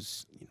know it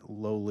was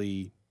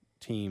lowly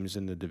teams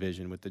in the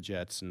division with the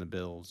Jets and the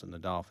Bills and the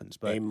Dolphins.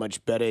 But ain't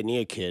much better than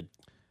you, kid.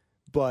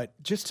 But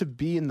just to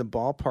be in the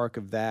ballpark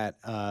of that,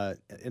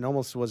 it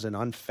almost was an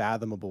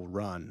unfathomable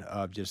run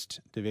of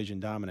just division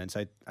dominance.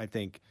 I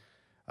think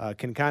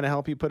can kind of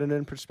help you put it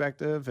in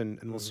perspective, and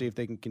we'll see if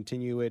they can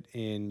continue it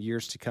in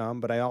years to come.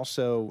 But I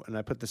also, and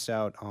I put this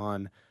out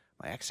on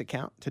my X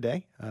account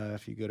today.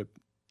 If you go to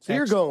So X,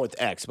 you're going with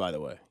X, by the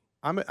way.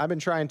 I've been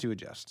trying to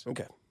adjust.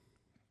 Okay.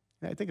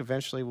 I think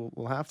eventually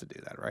we'll have to do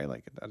that, right?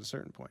 Like at a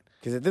certain point.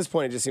 Because at this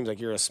point, it just seems like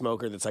you're a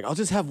smoker that's like, I'll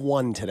just have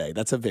one today.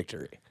 That's a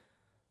victory.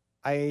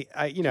 I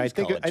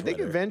think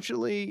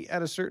eventually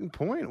at a certain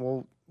point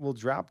we'll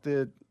drop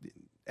the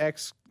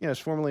X, it's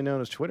formerly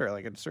known as Twitter.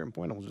 Like at a certain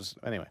point, we'll just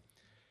anyway.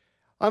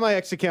 On my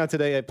X account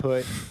today, I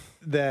put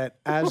that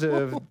as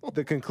of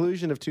the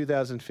conclusion of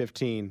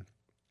 2015,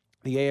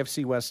 the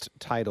AFC West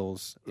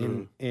titles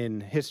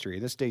in history.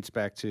 This dates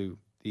back to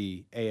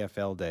the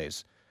AFL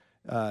days.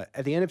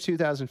 At the end of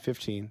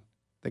 2015,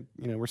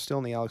 we're still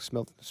in the Alex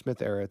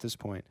Smith era at this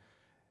point.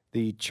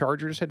 The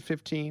Chargers had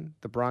 15,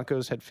 the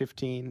Broncos had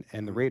 15,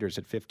 and the Raiders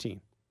had 15.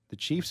 The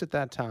Chiefs at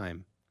that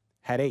time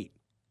had 8.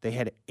 They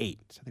had 8.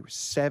 So they were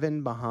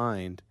 7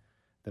 behind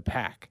the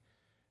pack.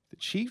 The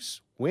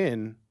Chiefs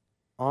win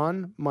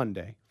on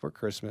Monday for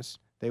Christmas.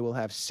 They will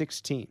have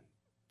 16.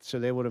 So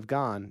they would have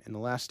gone in the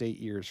last 8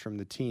 years from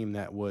the team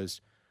that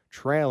was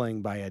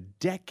trailing by a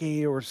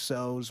decade or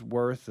so's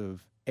worth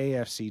of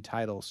AFC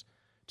titles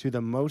to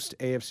the most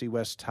AFC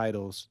West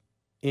titles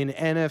in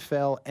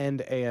NFL and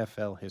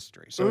AFL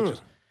history. So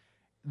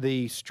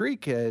the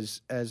streak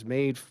has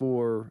made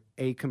for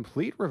a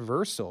complete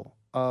reversal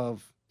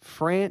of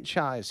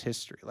franchise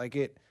history.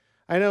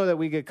 I know that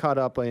we get caught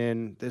up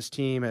in this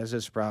team has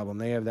this problem,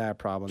 they have that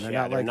problem. They're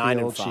not like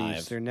the old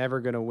Chiefs. They're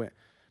never going to win.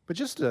 But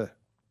just to,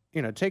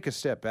 take a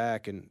step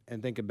back and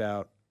think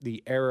about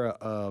the era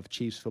of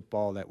Chiefs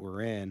football that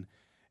we're in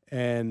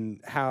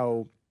and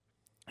how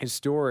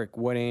historic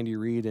what Andy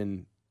Reid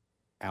and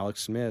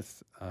Alex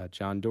Smith,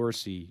 John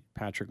Dorsey,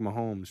 Patrick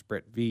Mahomes,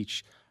 Brett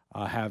Veach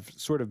have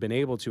sort of been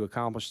able to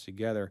accomplish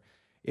together.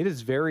 It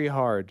is very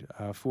hard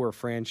for a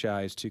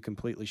franchise to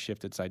completely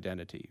shift its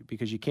identity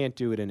because you can't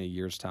do it in a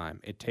year's time.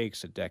 It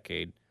takes a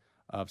decade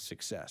of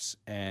success.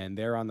 And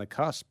they're on the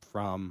cusp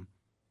from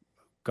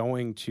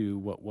going to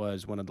what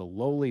was one of the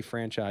lowly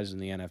franchises in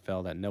the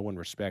NFL that no one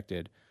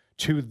respected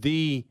to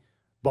the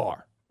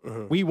bar.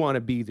 We want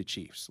to be the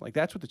Chiefs.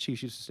 That's what the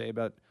Chiefs used to say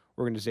about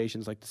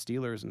organizations like the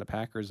Steelers and the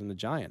Packers and the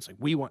Giants.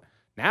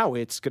 Now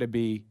it's going to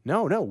be,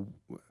 no,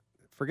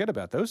 forget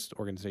about those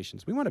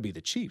organizations. We want to be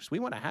the Chiefs. We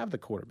want to have the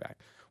quarterback.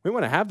 We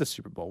want to have the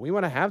Super Bowl. We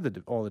want to have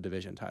all the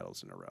division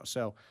titles in a row.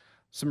 So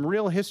some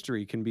real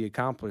history can be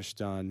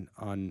accomplished on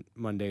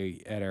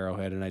Monday at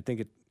Arrowhead. And I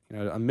think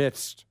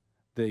amidst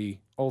the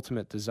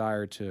ultimate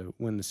desire to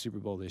win the Super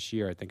Bowl this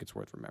year, I think it's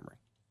worth remembering.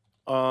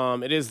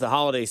 It is the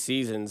holiday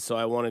season, so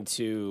I wanted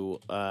to,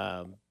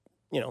 I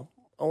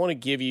want to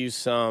give you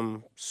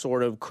some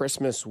sort of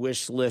Christmas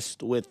wish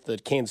list with the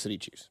Kansas City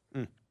Chiefs.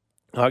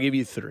 I'll give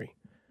you 3.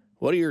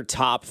 What are your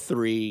top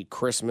 3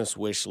 Christmas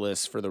wish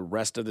lists for the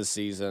rest of the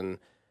season?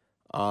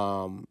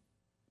 Can't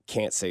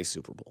say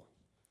Super Bowl.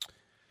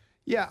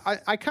 Yeah,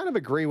 I kind of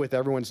agree with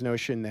everyone's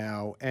notion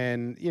now.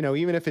 And,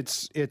 even if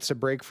it's a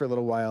break for a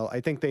little while,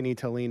 I think they need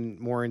to lean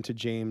more into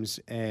James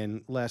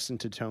and less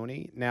into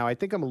Tony. Now, I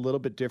think I'm a little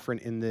bit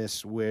different in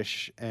this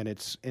wish, and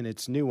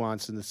it's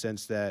nuance in the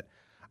sense that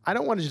I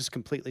don't want to just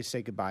completely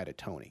say goodbye to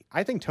Tony.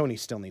 I think Tony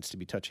still needs to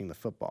be touching the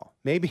football.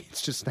 Maybe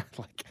it's just not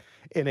like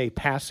in a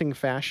passing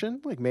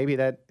fashion. Like maybe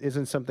that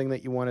isn't something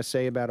that you want to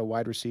say about a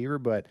wide receiver,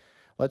 but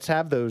let's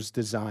have those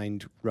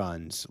designed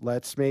runs.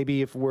 Let's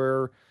maybe, if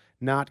we're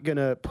not going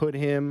to put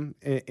him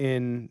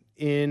in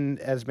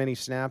as many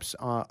snaps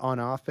on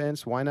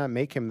offense, why not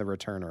make him the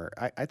returner?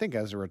 I think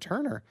as a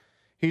returner,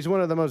 he's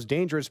one of the most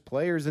dangerous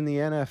players in the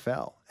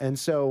NFL. And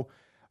so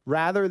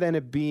rather than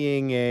it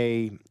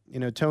being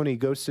Tony,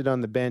 go sit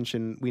on the bench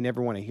and we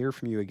never want to hear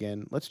from you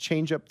again, let's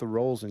change up the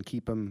roles and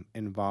keep him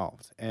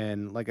involved.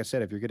 And like I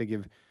said, if you're going to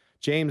give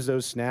James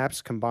those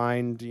snaps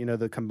combined,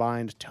 the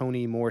combined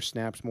Tony more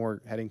snaps,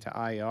 more heading to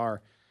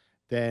IR,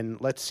 then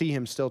let's see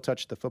him still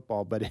touch the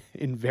football, but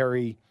in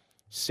very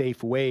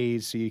safe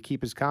ways so you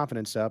keep his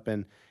confidence up.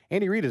 And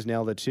Andy Reid has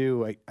nailed it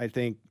too. I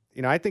think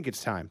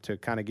it's time to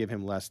kind of give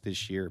him less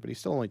this year, but he's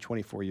still only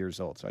 24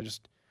 years old. So I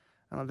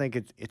don't think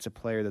it's a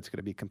player that's going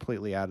to be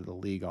completely out of the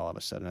league all of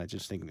a sudden. I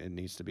just think it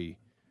needs to be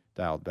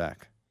dialed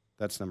back.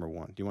 That's number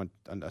one. Do you want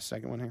a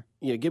second one here?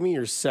 Yeah, give me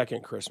your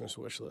second Christmas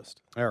wish list.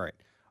 All right.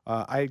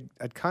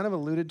 I'd kind of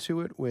alluded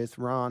to it with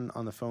Ron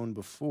on the phone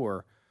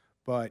before,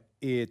 but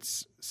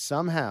it's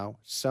somehow,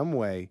 some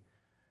way,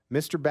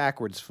 Mr.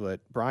 Backwards Foot,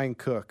 Brian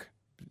Cook,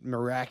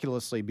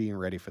 miraculously being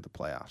ready for the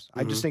playoffs.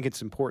 I just think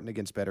it's important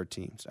against better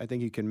teams. I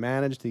think you can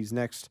manage these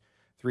next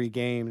 3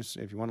 games.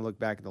 If you want to look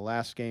back at the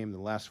last game, the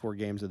last 4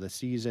 games of the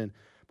season,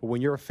 but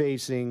when you're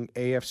facing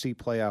AFC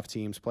playoff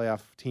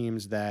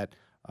teams that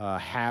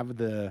have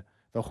the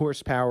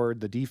horsepower,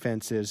 the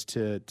defenses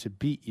to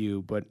beat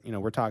you, but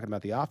we're talking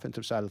about the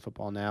offensive side of the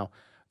football now.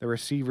 The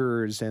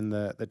receivers and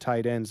the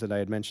tight ends that I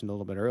had mentioned a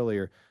little bit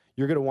earlier,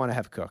 you're going to want to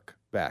have Cook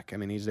back. I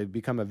mean, he's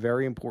become a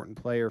very important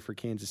player for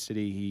Kansas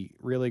City. He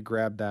really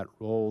grabbed that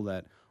role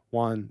that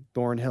Juan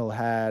Thornhill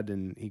had,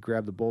 and he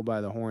grabbed the bull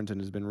by the horns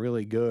and has been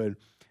really good.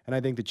 And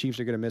I think the Chiefs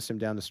are going to miss him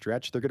down the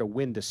stretch. They're going to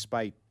win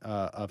despite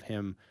of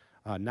him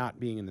not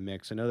being in the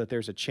mix. I know that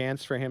there's a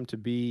chance for him to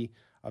be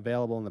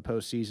available in the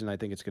postseason. I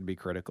think it's going to be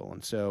critical.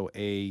 And so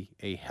a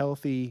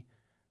healthy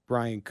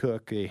Brian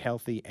Cook, a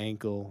healthy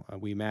ankle,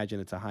 we imagine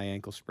it's a high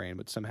ankle sprain,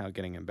 but somehow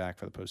getting him back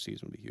for the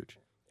postseason would be huge.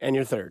 And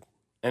your third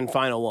and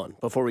final one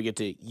before we get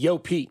to Yo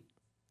Pete.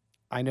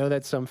 I know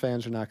that some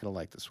fans are not going to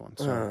like this one.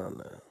 So no.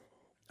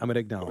 I'm going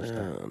to acknowledge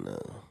that. No.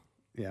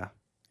 Yeah.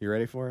 You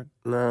ready for it?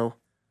 No.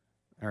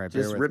 All right.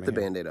 Just rip the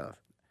Band-Aid off.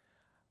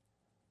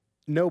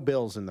 No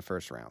Bills in the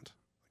first round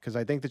because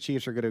I think the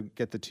Chiefs are going to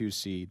get the 2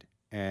 seed,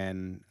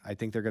 and I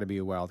think they're going to be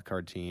a wild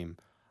card team.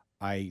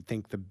 I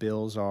think the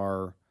Bills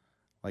are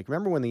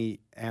remember when the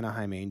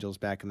Anaheim Angels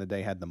back in the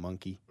day had the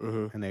monkey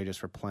and they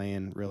just were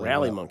playing really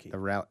rally well. Monkey.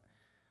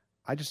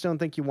 I just don't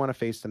think you want to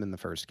face them in the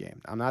first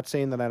game. I'm not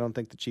saying that I don't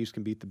think the Chiefs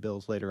can beat the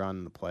Bills later on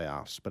in the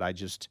playoffs, but I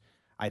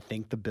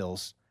think the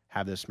Bills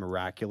have this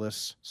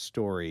miraculous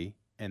story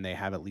and they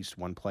have at least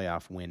one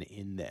playoff win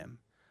in them.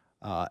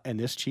 And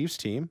this Chiefs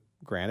team,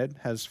 granted,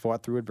 has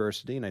fought through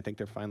adversity, and I think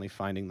they're finally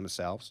finding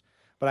themselves.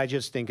 But I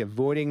just think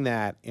avoiding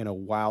that in a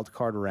wild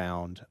card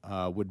round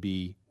would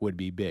be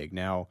big.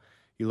 Now,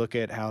 you look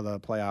at how the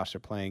playoffs are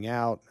playing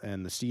out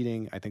and the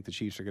seeding, I think the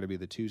Chiefs are going to be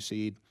the 2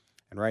 seed.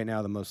 And right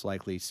now, the most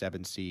likely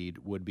 7 seed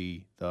would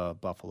be the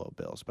Buffalo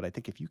Bills. But I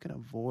think if you can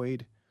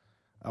avoid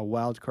a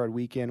wild card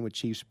weekend with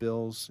Chiefs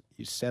Bills,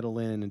 you settle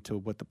into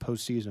what the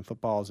postseason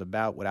football is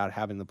about without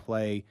having to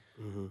play.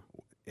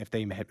 If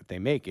they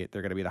make it,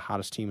 they're going to be the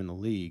hottest team in the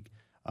league.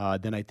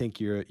 Then I think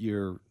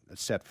you're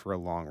set for a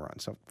long run.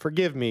 So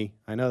forgive me.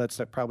 I know that's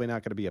probably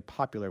not going to be a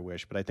popular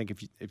wish, but I think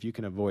if you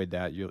can avoid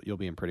that, you'll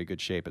be in pretty good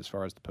shape as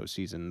far as the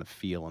postseason, the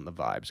feel, and the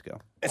vibes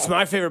go. It's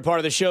my favorite part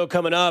of the show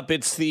coming up.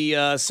 It's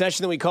the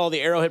session that we call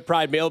the Arrowhead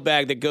Pride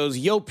Mailbag that goes,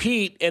 Yo,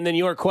 Pete, and then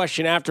your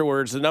question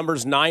afterwards. The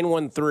number's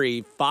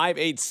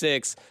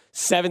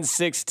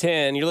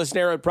 913-586-7610. You're listening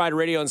to Arrowhead Pride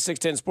Radio on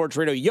 610 Sports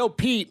Radio. Yo,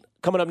 Pete,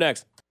 coming up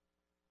next.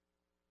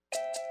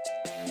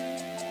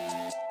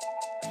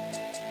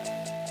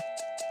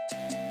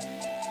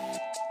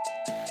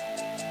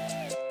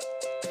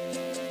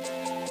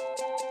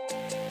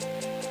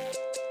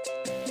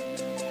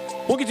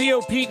 We'll get to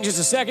Yo Pete in just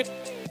a second.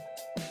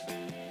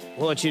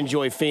 We'll let you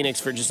enjoy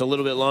Phoenix for just a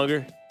little bit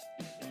longer.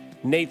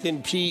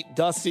 Nathan, Pete,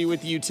 Dusty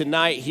with you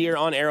tonight here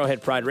on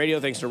Arrowhead Pride Radio.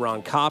 Thanks to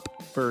Ron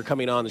Kopp for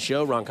coming on the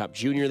show. Ron Kopp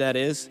Jr., that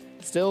is.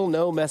 Still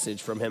no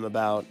message from him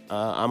about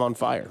I'm on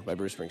Fire by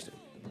Bruce Springsteen.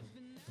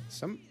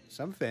 Some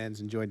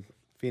fans enjoyed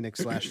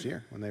Phoenix last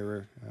year when they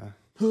were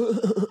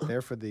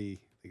there for the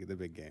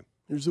big game.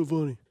 You're so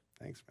funny.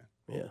 Thanks, man.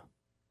 Yeah.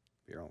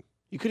 Your own.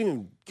 You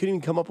couldn't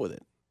even come up with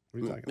it. What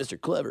are you talking Mr.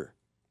 Clever.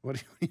 What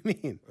do you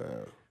mean?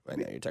 Right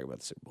now you're talking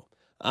about the Super Bowl.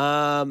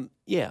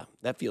 Yeah,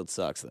 that field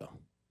sucks, though.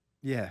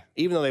 Yeah.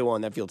 Even though they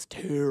won, that field's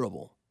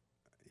terrible.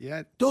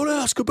 Yeah. Don't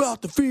ask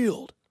about the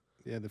field.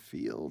 Yeah, the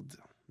field,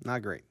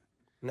 not great.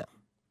 No.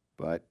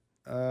 But,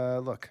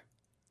 look,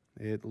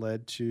 it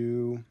led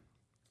to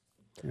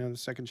the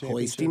second championship.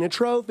 Hoisting a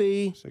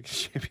trophy. Second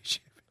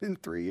championship in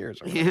 3 years.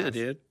 Yeah,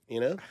 dude.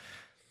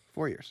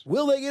 4 years.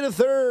 Will they get a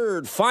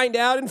third? Find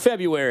out in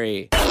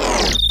February.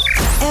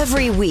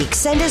 Every week,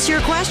 send us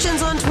your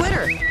questions on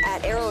Twitter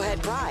at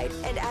Arrowhead Pride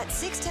and at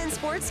 610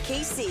 Sports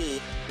KC.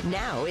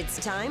 Now it's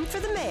time for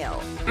the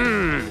mail.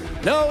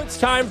 No, it's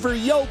time for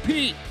Yo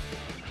Pete.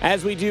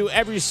 As we do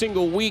every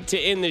single week to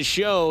end the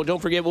show,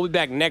 don't forget we'll be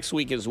back next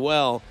week as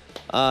well.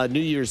 New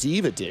Year's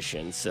Eve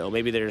edition. So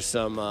maybe there's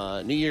some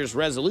New Year's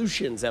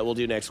resolutions that we'll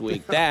do next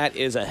week. That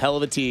is a hell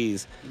of a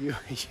tease.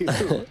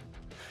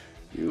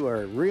 You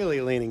are really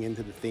leaning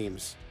into the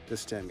themes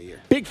this time of year.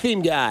 Big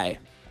theme guy.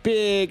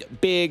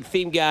 Big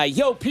theme guy.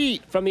 Yo,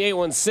 Pete from the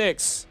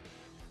 816.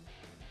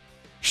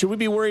 Should we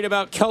be worried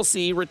about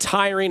Kelsey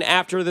retiring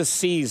after the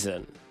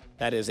season?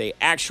 That is an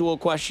actual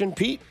question.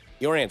 Pete,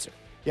 your answer.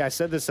 Yeah, I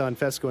said this on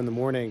Fesco in the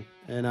morning,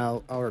 and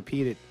I'll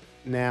repeat it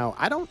now.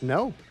 I don't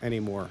know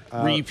anymore.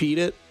 Repeat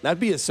it? That'd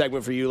be a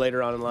segment for you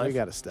later on in life. We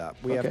got to stop.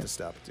 We have to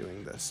stop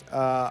doing this.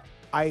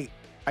 I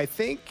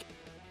think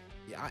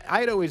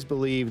I'd always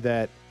believed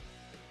that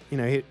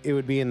it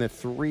would be in the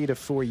 3 to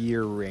 4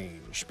 year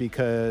range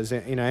because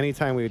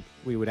anytime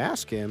we would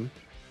ask him,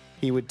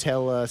 he would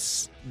tell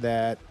us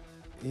that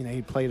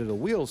he played till the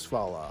wheels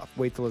fall off,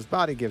 wait till his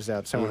body gives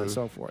out, so on and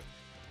so forth.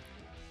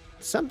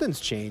 Something's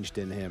changed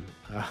in him.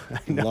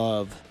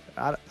 Love.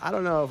 I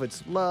don't know if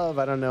it's love.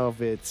 I don't know if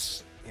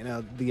it's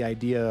the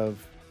idea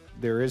of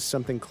there is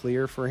something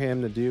clear for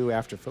him to do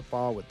after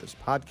football with this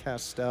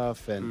podcast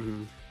stuff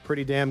and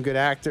pretty damn good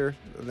actor.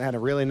 Had a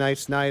really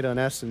nice night on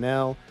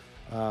SNL.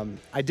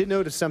 I did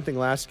notice something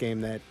last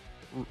game that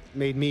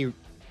made me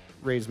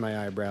raise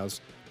my eyebrows.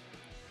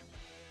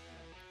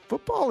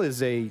 Football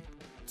is a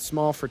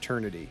small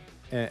fraternity,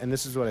 and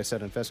this is what I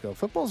said on Fesco.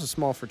 Football is a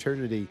small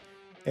fraternity,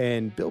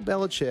 and Bill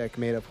Belichick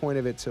made a point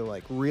of it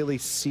to really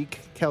seek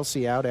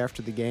Kelsey out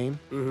after the game.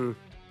 Mm-hmm.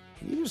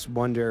 You just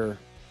wonder,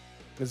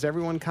 does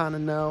everyone kind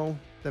of know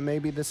that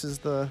maybe this is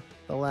the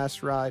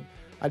last ride?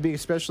 I'd be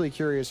especially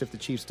curious if the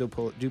Chiefs do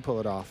pull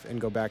it off and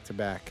go back to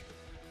back.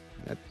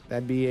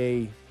 That'd be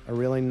a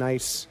really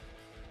nice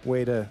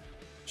way to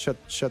shut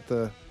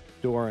the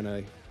door on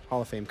a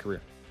Hall of Fame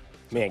career.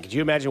 Man, could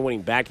you imagine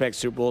winning back-to-back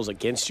Super Bowls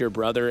against your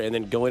brother and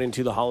then going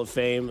into the Hall of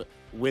Fame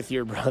with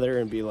your brother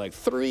and be like,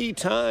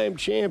 3-time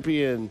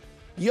champion,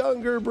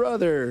 younger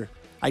brother?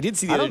 I did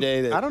see the other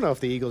day that... I don't know if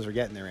the Eagles are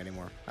getting there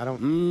anymore. I don't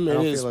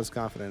feel as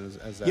confident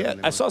as that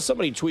anymore. I saw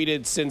somebody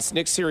tweeted since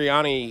Nick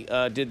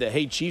Sirianni did the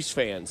Hey Chiefs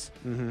fans,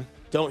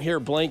 don't hear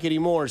blank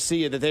anymore,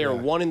 see it, that they are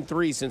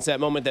 1-3 since that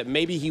moment that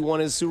maybe he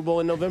won his Super Bowl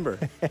in November.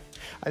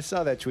 I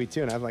saw that tweet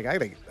too, and I'm like, I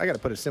got to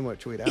put a similar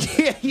tweet out.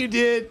 Yeah, you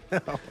did.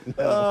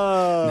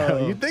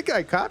 No, you'd think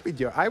I copied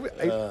you.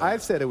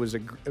 I've said it was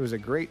a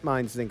great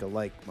minds think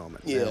alike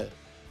moment. Yeah. Now,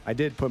 I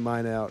did put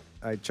mine out.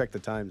 I checked the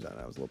times on it.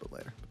 I was a little bit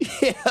later.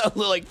 Yeah,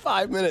 like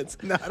 5 minutes.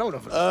 No, I don't know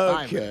if it was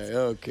 5 minutes.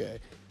 Okay.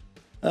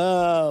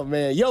 Oh,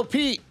 man. Yo,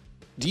 Pete,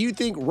 do you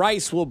think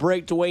Rice will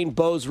break Dwayne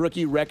Bowe's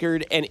rookie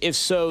record? And if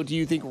so, do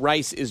you think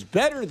Rice is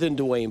better than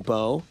Dwayne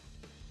Bowe?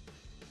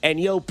 And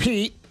yo,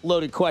 Pete,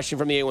 loaded question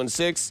from the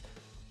 816.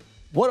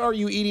 What are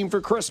you eating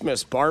for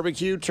Christmas?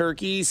 Barbecue,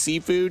 turkey,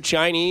 seafood,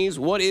 Chinese?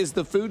 What is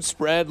the food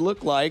spread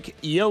look like?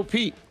 Yo,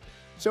 Pete.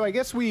 So I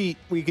guess we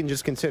can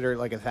just consider it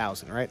like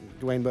 1,000, right?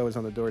 Dwayne Bowe is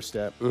on the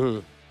doorstep.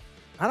 Mm-hmm.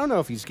 I don't know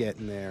if he's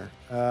getting there.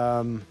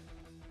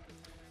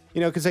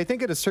 Because I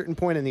think at a certain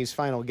point in these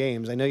final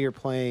games, I know you're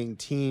playing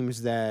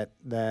teams that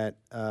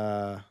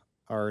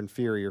are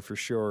inferior for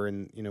sure,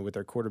 and with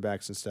their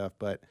quarterbacks and stuff.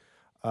 But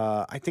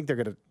I think they're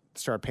going to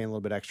start paying a little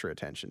bit extra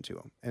attention to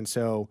him. And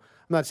so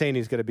I'm not saying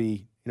he's going to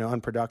be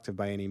unproductive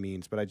by any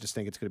means, but I just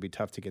think it's going to be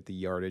tough to get the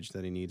yardage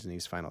that he needs in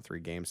these final 3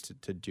 games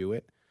to do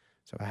it.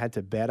 So if I had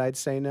to bet, I'd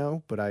say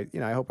no, but I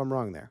hope I'm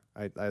wrong there.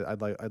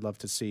 I'd love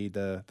to see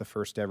the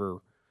first ever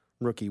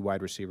rookie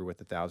wide receiver with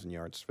 1,000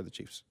 yards for the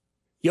Chiefs.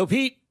 Yo,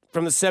 Pete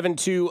from the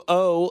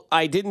 720.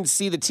 I didn't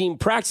see the team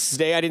practice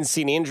today. I didn't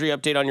see an injury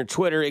update on your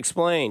Twitter.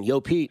 Explain.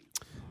 Yo, Pete.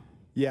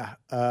 Yeah,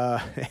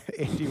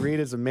 Andy Reid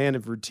is a man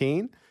of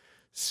routine.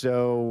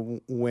 So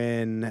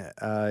when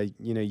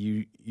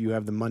you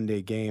have the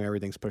Monday game,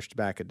 everything's pushed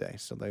back a day.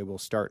 So they will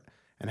start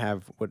and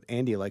have what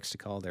Andy likes to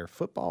call their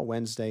Football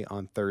Wednesday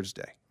on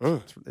Thursday.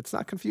 It's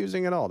not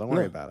confusing at all. Don't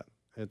worry about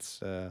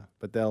it.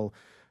 But they'll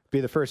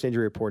be the first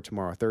injury report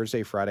tomorrow,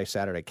 Thursday, Friday,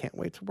 Saturday. Can't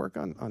wait to work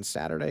on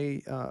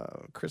Saturday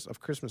of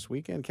Christmas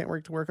weekend. Can't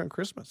wait to work on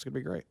Christmas. It's going to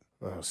be great.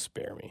 Oh,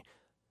 spare me.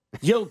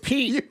 Yo,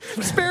 Pete.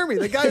 Spare me.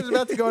 The guy is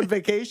about to go on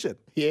vacation.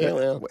 Yeah,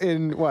 well.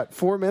 In what,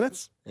 4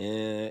 minutes?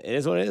 It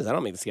is what it is. I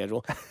don't make the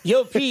schedule.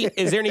 Yo, Pete,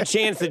 is there any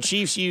chance the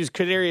Chiefs use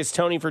Kadarius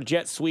Toney for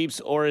jet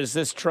sweeps, or is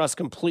this trust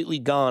completely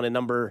gone in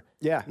number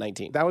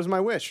 19? That was my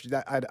wish.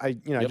 I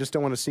just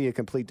don't want to see a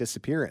complete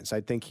disappearance.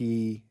 I think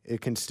it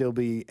can still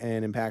be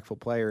an impactful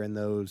player in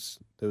those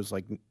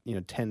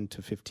 10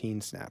 to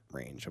 15 snap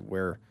range of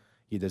where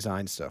you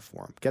design stuff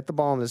for him. Get the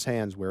ball in his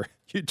hands where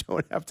you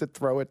don't have to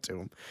throw it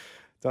to him.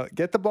 So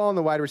get the ball in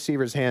the wide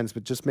receiver's hands,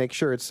 but just make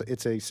sure it's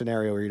a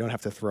scenario where you don't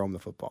have to throw him the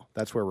football.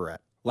 That's where we're at.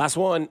 Last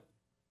one.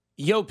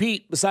 Yo,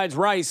 Pete, besides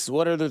Rice,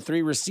 what are the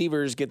 3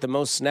 receivers get the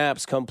most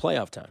snaps come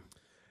playoff time?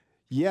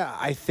 Yeah,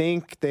 I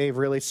think they've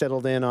really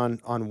settled in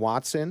on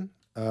Watson,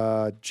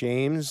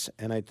 James,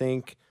 and I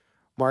think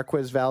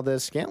Marquez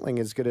Valdez-Scantling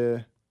is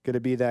gonna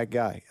be that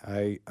guy.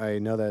 I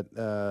know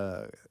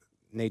that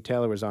Nate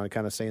Taylor was on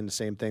kind of saying the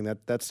same thing.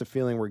 That's the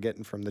feeling we're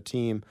getting from the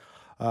team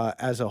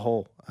as a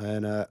whole,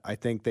 and I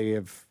think they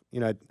have,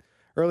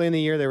 early in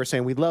the year they were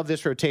saying we love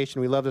this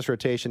rotation.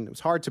 It was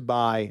hard to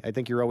buy. I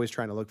think you're always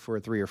trying to look for a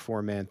 3 or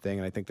 4 man thing,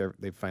 and I think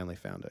they've finally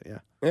found it. Yeah.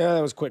 Yeah,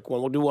 that was a quick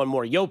one. We'll do one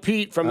more. Yo,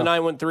 Pete from the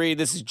 913.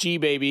 This is G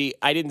Baby.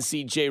 I didn't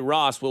see Jay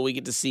Ross. Will we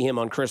get to see him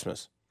on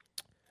Christmas?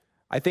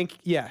 I think,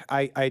 yeah,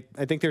 I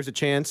think there's a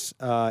chance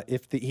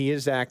if he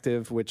is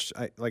active, which,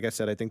 like I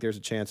said, I think there's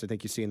a chance. I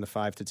think you see in the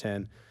 5 to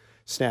 10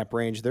 snap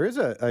range. There is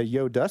a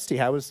Yo Dusty.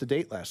 How was the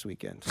date last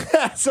weekend?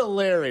 That's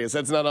hilarious.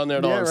 That's not on there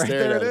at all. Yeah, right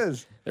there it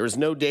is. There was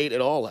no date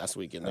at all last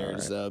weekend.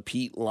 There's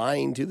Pete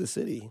lying to the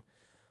city.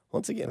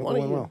 Once again,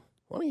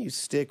 why don't you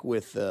stick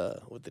with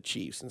the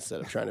Chiefs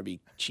instead of trying to be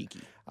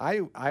cheeky?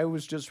 I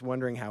was just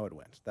wondering how it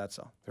went. That's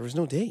all. There was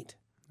no date.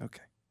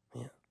 Okay.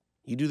 Yeah.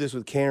 You do this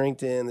with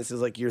Carrington. This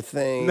is like your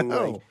thing.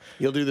 No. Like,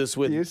 you'll do this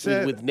with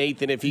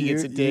Nathan if he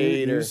gets a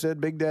date. You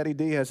said Big Daddy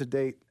D has a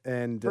date.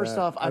 And first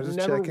off, I've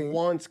never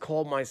once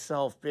called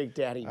myself Big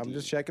Daddy D. I'm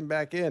just checking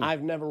back in.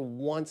 I've never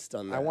once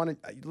done that.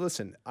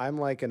 Listen, I'm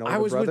like an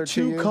older brother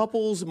to you. I was with 2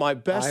 couples, my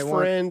best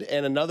friend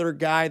and another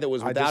guy that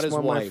was without his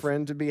wife. I want my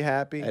friend to be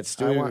happy. At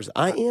Steelers.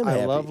 I am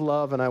happy. I love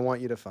love, and I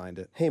want you to find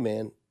it. Hey,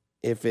 man,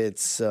 if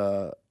it's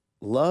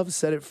love,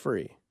 set it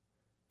free.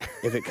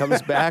 If it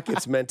comes back,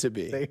 it's meant to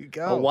be. There you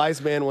go. A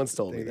wise man once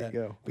told me that.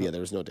 There you go. But yeah, there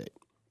was no date.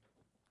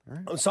 All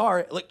right. I'm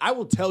sorry. Like, I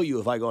will tell you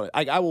if I go on it.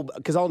 I will,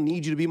 because I'll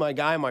need you to be my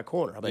guy in my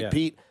corner. I'll be like,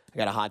 Pete, I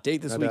got a hot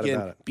date this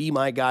weekend. Be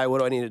my guy. What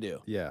do I need to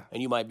do? Yeah.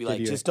 And you might be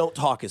like, just don't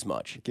talk as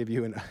much.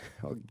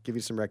 I'll give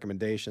you some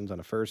recommendations on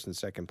a first and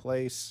second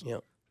place. Yeah.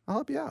 I'll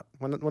help you out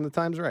when the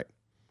time's right.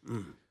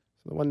 So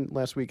the one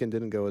last weekend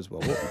didn't go as well.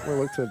 We'll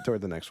look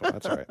toward the next one.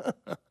 That's all right.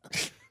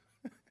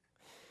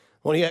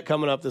 What do you got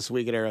coming up this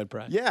week at Arrowhead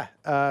Pride? Yeah.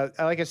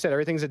 Like I said,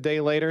 everything's a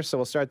day later, so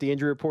we'll start the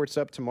injury reports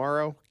up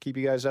tomorrow. Keep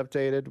you guys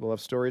updated. We'll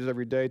have stories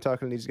every day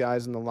talking to these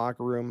guys in the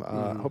locker room.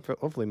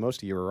 Hopefully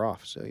most of you are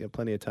off, so you have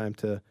plenty of time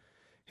to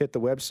hit the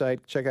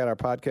website. Check out our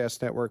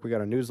podcast network. We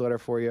got a newsletter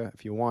for you.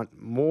 If you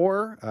want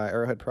more,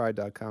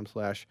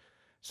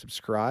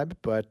 arrowheadpride.com/subscribe.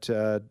 But,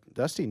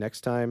 Dusty,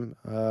 next time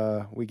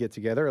we get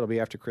together, it'll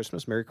be after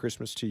Christmas. Merry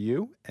Christmas to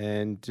you.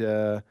 And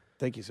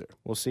thank you, sir.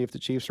 We'll see if the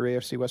Chiefs are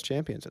AFC West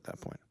champions at that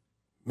point.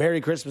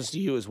 Merry Christmas to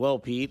you as well,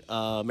 Pete.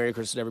 Merry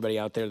Christmas to everybody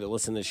out there that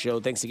listen to the show.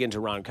 Thanks again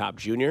to Ron Kopp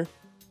Jr.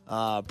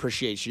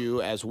 Appreciate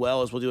you as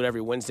well, as we'll do it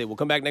every Wednesday. We'll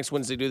come back next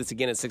Wednesday, do this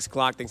again at 6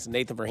 o'clock. Thanks to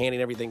Nathan for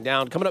handing everything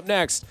down. Coming up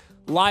next,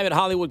 live at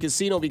Hollywood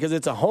Casino, because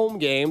it's a home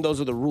game.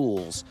 Those are the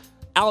rules.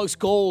 Alex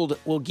Gold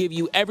will give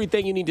you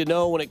everything you need to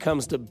know when it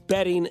comes to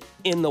betting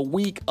in the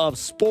week of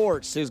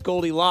sports. His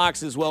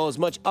Goldilocks, as well as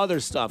much other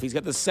stuff. He's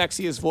got the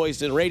sexiest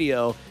voice in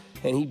radio,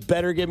 and he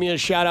better give me a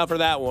shout-out for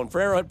that one.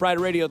 For Arrowhead Pride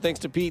Radio, thanks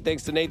to Pete,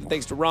 thanks to Nathan,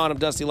 thanks to Ron. I'm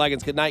Dusty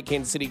Liggins. Good night,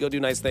 Kansas City. Go do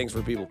nice things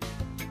for people.